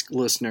to ask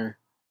the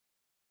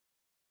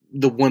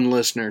one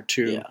listener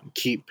to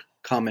keep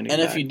commenting.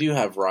 And back. if you do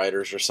have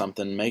writers or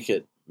something, make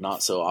it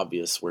not so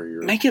obvious where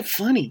you're. Make it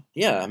funny.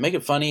 Yeah, make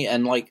it funny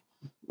and like.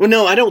 Well,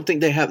 no, I don't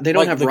think they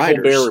don't have the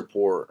writers. Colbert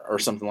Report or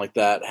something like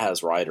that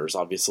has writers,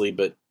 obviously,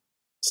 but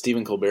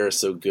Stephen Colbert is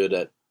so good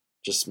at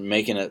just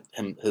making it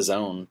his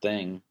own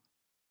thing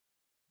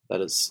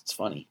that it's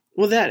funny.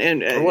 Well, that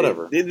and or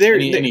whatever.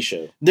 Any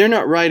show. They're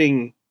not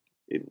writing.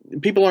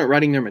 People aren't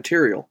writing their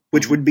material,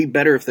 which would be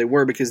better if they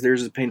were, because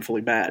theirs is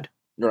painfully bad.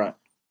 Right.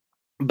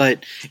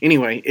 But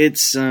anyway,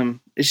 it's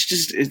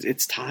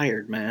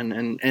tired,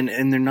 man,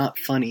 and they're not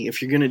funny.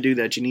 If you're gonna do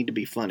that, you need to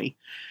be funny.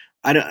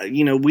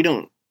 We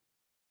don't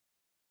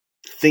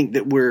think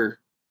that we're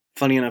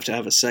funny enough to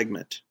have a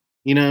segment,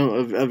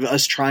 of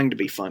us trying to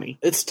be funny.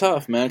 It's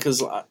tough, man,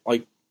 because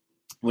like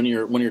when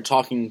you're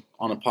talking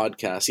on a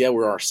podcast, yeah,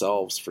 we're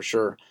ourselves for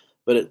sure,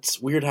 but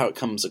it's weird how it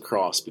comes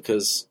across,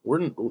 because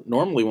we're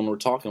normally when we're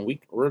talking,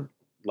 we're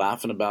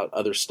laughing about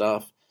other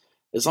stuff.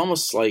 It's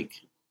almost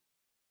like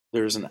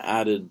there's an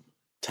added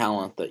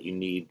talent that you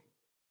need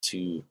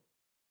to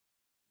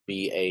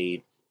be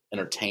a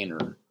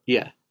entertainer.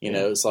 Yeah.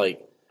 It's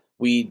like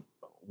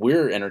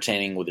we're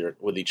entertaining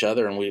with each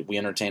other, and we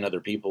entertain other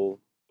people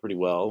pretty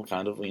well,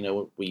 kind of.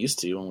 We used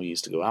to when we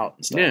used to go out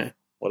and stuff. Yeah.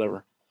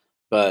 Whatever.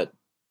 But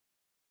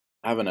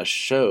having a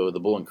show,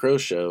 the Bull and Crow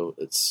Show,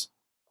 it's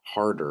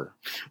harder.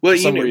 Well, For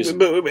some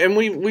reason. and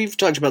we've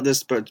talked about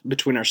this, but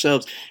between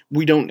ourselves,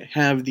 we don't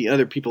have the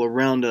other people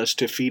around us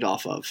to feed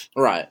off of.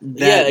 Right.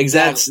 That-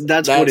 exactly.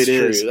 that's what it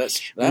true. is.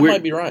 That We're-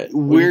 might be right.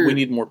 we're- We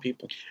need more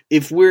people.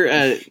 If we're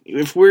in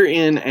Bull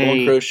and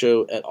a Crow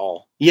Show at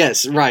all.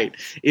 yes, right.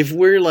 If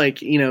we're like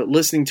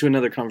listening to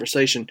another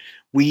conversation,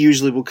 we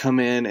usually will come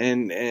in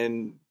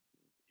and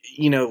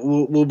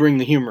we'll bring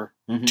the humor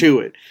Mhm. to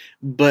it.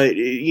 But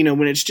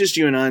when it's just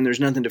you and I and there's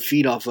nothing to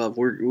feed off of,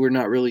 we're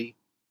not really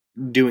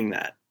doing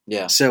that.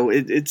 Yeah. So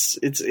it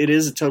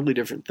is a totally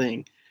different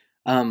thing.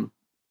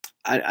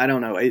 I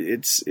don't know.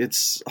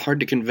 It's hard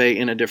to convey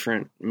in a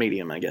different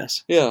medium, I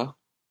guess. Yeah.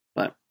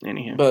 But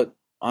anyhow, But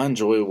I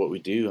enjoy what we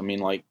do. I mean,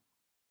 like,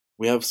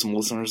 we have some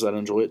listeners that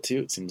enjoy it too,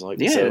 it seems like.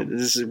 yeah, So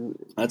this is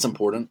that's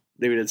important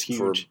dude. It's for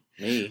huge.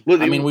 me.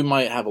 Well, I mean, we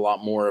might have a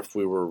lot more if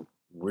we were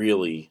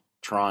really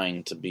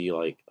trying to be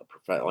like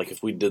like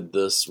if we did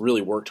this,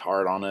 really worked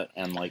hard on it,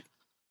 and like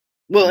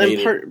Well, made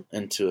and part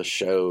into a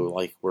show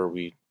like where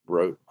we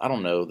wrote. I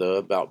don't know though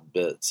about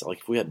bits. Like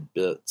if we had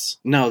bits,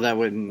 no, that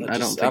wouldn't. I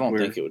don't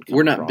think it would. Come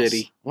we're not across.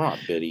 bitty. We're not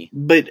bitty.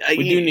 But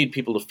We do need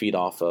people to feed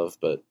off of,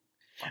 but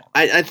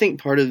I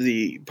think part of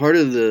the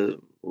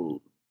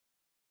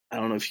I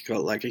don't know if you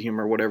call it like a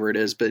humor or whatever it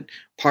is, but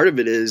part of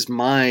it is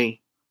my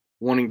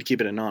wanting to keep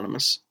it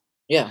anonymous.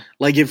 yeah,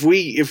 Like if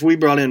we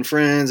brought in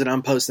friends and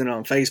I'm posting it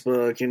on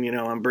Facebook and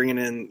I'm bringing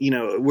in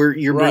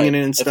you're bringing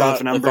in stuff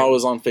and I'm if I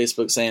was on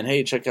Facebook saying,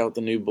 "Hey, check out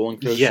the new Bull and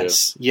Crow show,"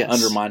 yes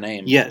under my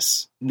name,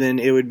 yes, then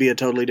it would be a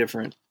totally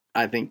different,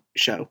 I think,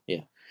 show.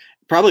 Yeah.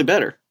 Probably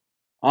better,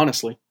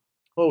 honestly.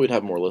 well, we'd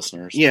have more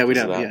listeners. Yeah, we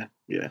because don't. of that.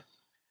 Yeah.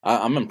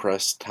 I'm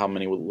impressed how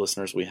many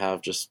listeners we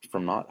have just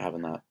from not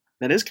having that.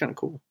 That is kind of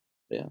cool.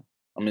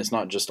 I mean, it's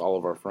not just all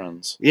of our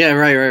friends. Yeah,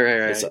 right.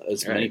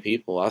 It's right. many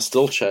people. I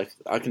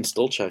can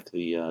still check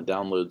the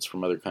downloads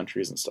from other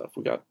countries and stuff.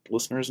 We got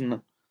listeners in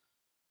a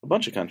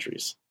bunch of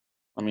countries.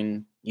 I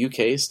mean, UK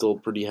is still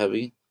pretty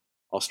heavy.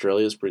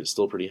 Australia is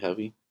still pretty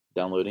heavy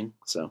downloading.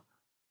 So,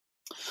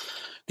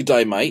 good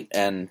day, mate,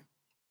 and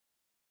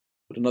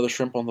put another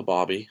shrimp on the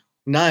bobby.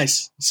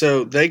 Nice.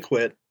 So they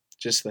quit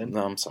just then.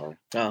 No, I'm sorry.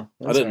 Oh,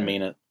 I didn't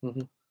mean it.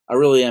 Mhm. I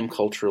really am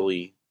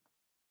culturally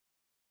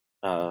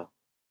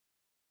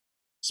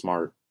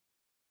smart,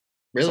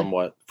 Really?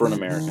 somewhat, for an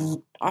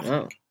American. I think.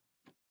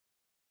 Oh.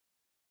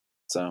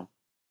 So,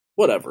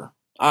 whatever.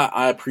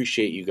 I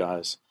appreciate you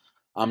guys.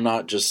 I'm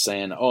not just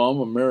saying, "Oh, I'm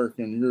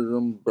American.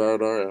 I'm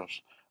badass.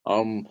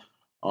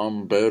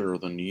 I'm better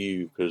than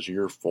you because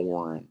you're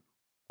foreign."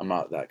 I'm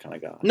not that kind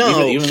of guy.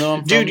 No, even though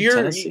I'm dude, from you're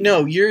Tennessee.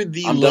 you're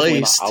the I'm definitely not.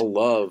 laced. I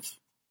love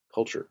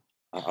culture.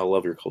 I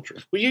love your culture.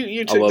 Well,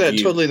 you I took love that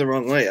you. totally the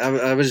wrong way.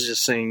 I was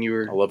just saying you I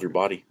were love your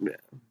body,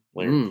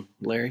 Larry.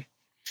 Larry.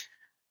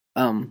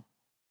 I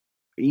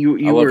You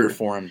love were your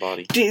foreign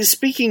body.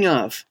 speaking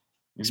of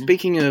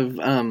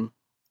Mhm.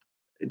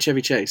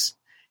 Chevy Chase.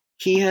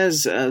 He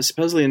has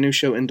supposedly a new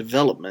show in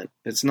development.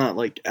 It's not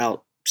like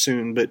out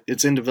soon, but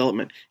it's in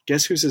development.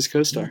 Guess who's his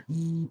co-star?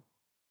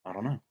 I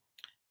don't know.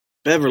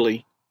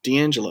 Beverly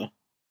D'Angelo.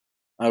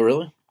 Oh,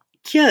 really?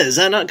 Yeah, is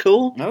that not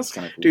cool? That's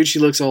kind of cool. Dude, she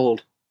looks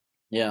old.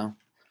 Yeah.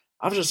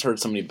 I've just heard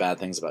so many bad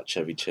things about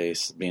Chevy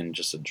Chase being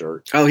just a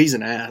jerk. Oh, he's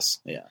an ass.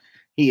 Yeah.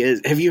 He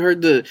is. Have you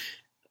heard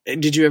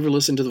did you ever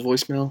listen to the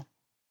voicemail?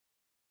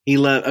 He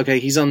left. Okay,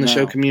 he's on the No.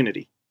 show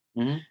Community.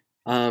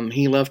 Mhm.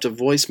 He left a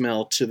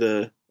voicemail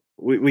to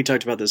we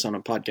talked about this on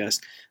a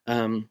podcast,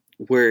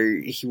 where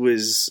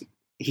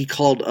he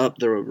called up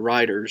the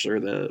writers or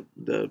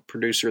the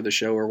producer of the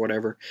show or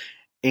whatever,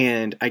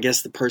 and I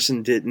guess the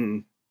person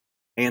didn't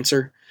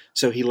answer,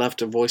 so he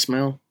left a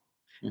voicemail,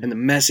 and the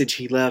message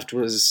he left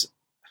was,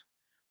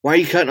 "Why are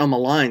you cutting on my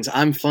lines?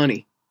 I'm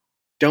funny.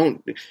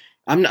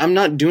 I'm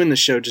not doing the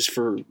show just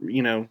for,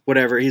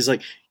 whatever." He's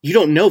like, "You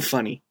don't know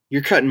funny.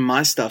 You're cutting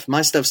my stuff.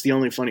 My stuff's the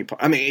only funny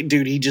part." I mean,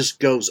 dude, he just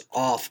goes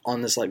off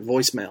on this like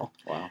voicemail.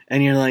 Wow.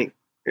 And you're like,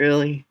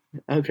 really?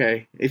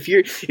 Okay. If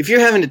you're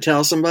having to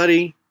tell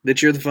somebody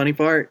that you're the funny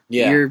part,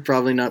 Yeah. you're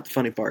probably not the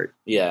funny part.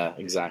 Yeah,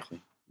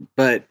 exactly.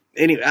 But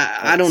anyway,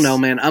 I don't know,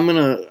 man.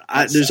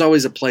 There's sad.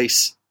 always a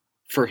place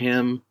for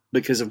him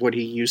because of what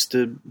he used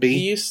to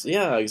be.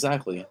 Yeah,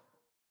 exactly.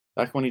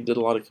 Back when he did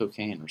a lot of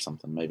cocaine or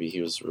something, maybe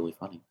he was really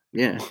funny.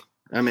 Yeah.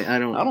 I mean, I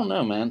don't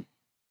know, man.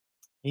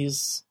 He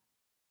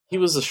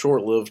was a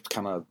short-lived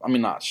kind of. I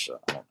mean, I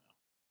don't know.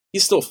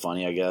 He's still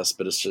funny, I guess,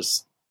 but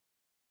it's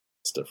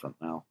different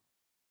now.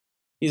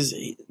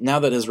 Now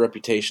that his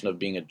reputation of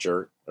being a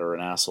jerk or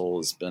an asshole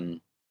has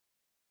been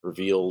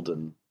revealed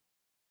and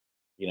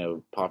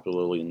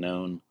popularly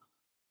known,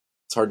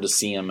 it's hard to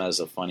see him as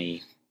a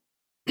funny,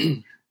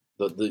 a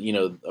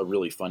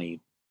really funny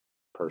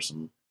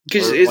person.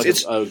 because Or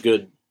it's a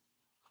good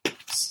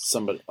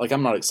somebody. Like,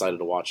 I'm not excited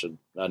to watch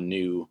a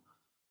new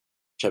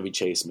Chevy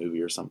Chase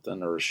movie or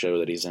something, or a show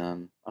that he's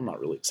in. I'm not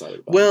really excited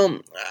about it. well,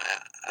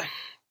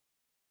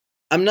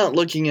 I'm not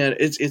looking at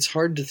it. It's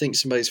hard to think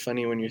somebody's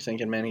funny when you're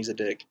thinking, man, he's a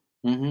dick.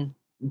 Mm-hmm.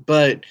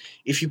 But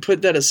if you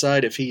put that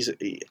aside,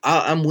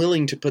 I'm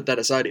willing to put that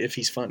aside if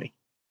he's funny.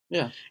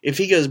 Yeah. If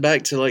he goes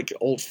back to like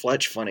old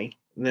Fletch funny,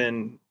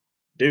 then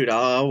dude,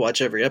 I'll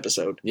watch every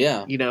episode.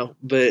 Yeah. You know,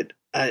 but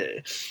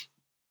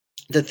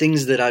the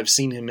things that I've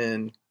seen him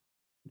in,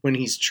 when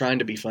he's trying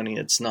to be funny,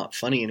 it's not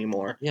funny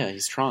anymore. Yeah,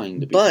 he's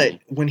trying to be But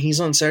funny. when he's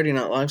on Saturday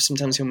Night Live,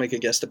 sometimes he'll make a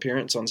guest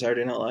appearance on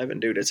Saturday Night Live, and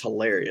dude, it's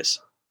hilarious.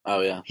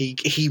 Oh, yeah. He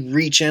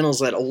rechannels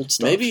that old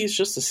stuff. Maybe he's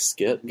just a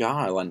skit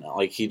guy.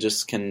 Like he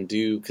just can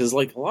do... Because,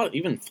 like, a lot...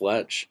 Even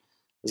Fletch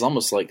is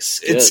almost like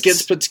skits. It's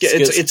skits put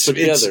together. Skits put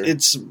together.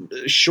 It's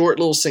short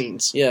little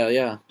scenes.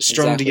 Yeah.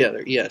 Strung exactly.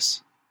 together,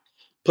 yes.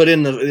 Put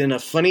in a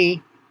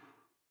funny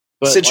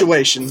But,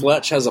 situation. Like,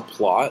 Fletch has a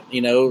plot,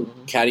 you know.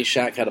 Mhm.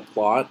 Caddyshack had a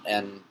plot,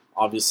 and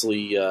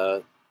obviously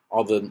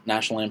all the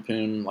National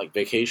Lampoon like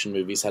vacation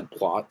movies had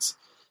plots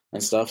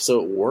and stuff,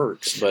 so it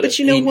works. But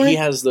you know what? He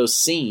has those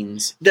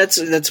scenes That's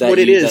that what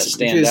it is. that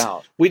stand because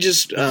out. We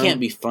just He can't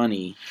be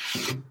funny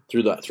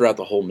throughout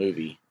the whole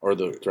movie or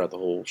throughout the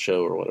whole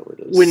show or whatever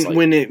it is.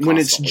 when it's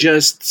constantly.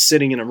 just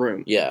sitting in a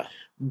room. Yeah.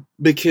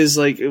 Because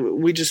like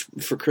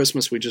for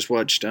Christmas we just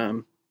watched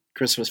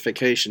Christmas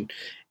Vacation,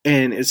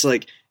 and it's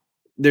like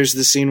there's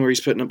the scene where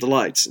he's putting up the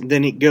lights, and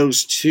then it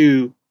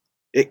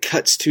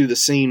cuts to the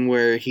scene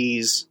where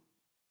he's,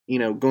 you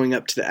know, going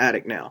up to the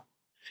attic now.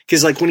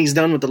 Because like when he's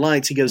done with the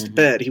lights, he goes to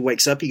bed. He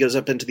wakes up. He goes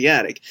up into the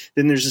attic.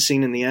 Then there's a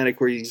scene in the attic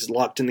where he's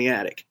locked in the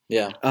attic.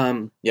 Yeah.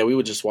 Yeah, we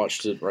would just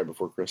watched it right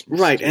before Christmas.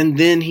 Right, and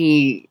then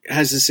he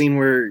has the scene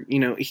where, you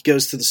know, he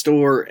goes to the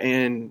store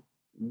and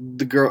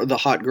the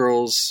hot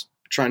girl's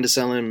trying to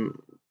sell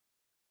him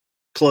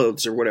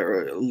clothes or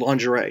whatever,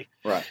 lingerie.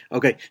 Right.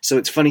 Okay, so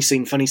it's funny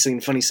scene,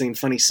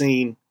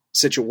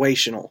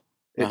 situational.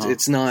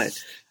 It's not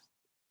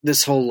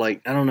this whole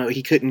like, I don't know.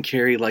 He couldn't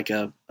carry like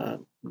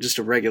just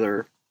a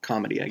regular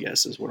comedy, I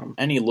guess, is what I'm.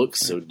 And he looks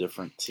so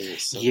different too.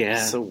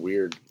 It's so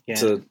weird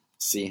to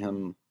see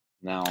him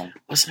now.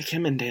 It's like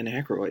him and Dan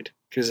Aykroyd,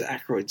 because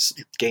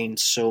Aykroyd's gained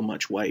so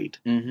much weight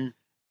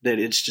that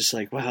it's just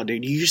like, wow,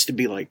 dude, you used to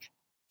be like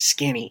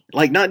skinny,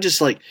 like not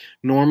just like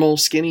normal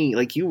skinny,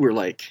 like you were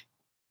like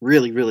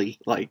really, really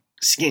like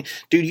skinny,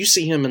 dude. You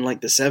see him in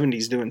like the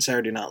 70s doing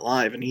Saturday Night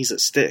Live, and he's a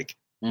stick,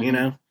 you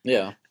know.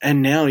 Yeah.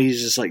 And now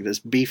he's just like this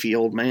beefy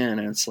old man,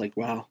 and it's like,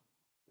 wow.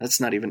 That's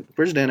not even...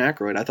 Where's Dan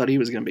Aykroyd? I thought he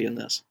was going to be in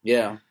this.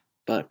 Yeah.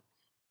 But,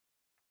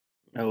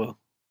 oh well.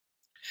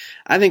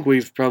 I think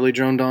we've probably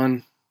droned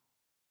on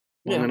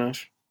long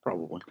enough.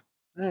 Probably.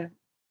 All right.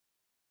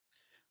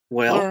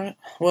 Well. All right.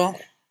 Well,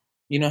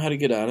 you know how to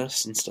get at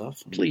us and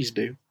stuff. Please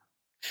do.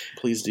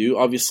 Please do.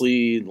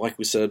 Obviously, like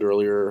we said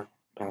earlier,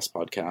 past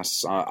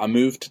podcasts, I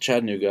moved to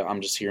Chattanooga. I'm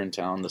just here in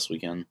town this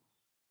weekend.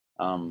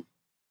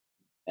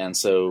 And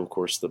so, of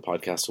course, the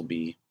podcast will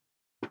be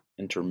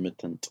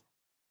intermittent.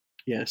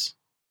 Yes.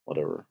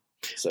 Whatever.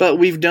 So. But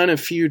we've done a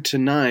few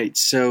tonight,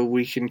 so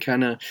we can,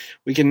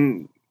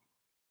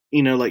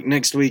 you know, like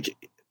next week,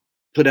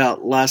 put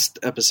out last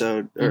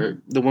episode, or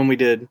the one we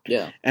did.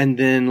 Yeah. And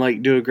then,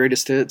 like, do a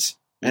greatest hits,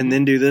 and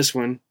then do this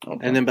one.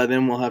 Okay. And then by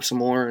then we'll have some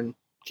more, and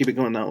keep it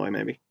going that way,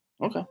 maybe.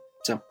 Okay.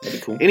 So that'd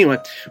be cool. Anyway,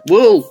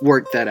 we'll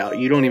work that out.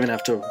 You don't even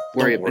have to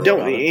worry about it.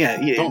 Don't worry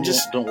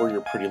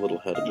your pretty little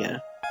head about it. Yeah.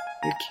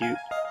 You're cute.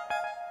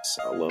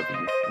 So I love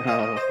you.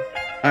 Oh.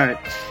 All right.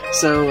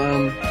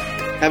 So,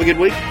 have a good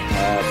week.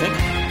 I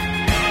think.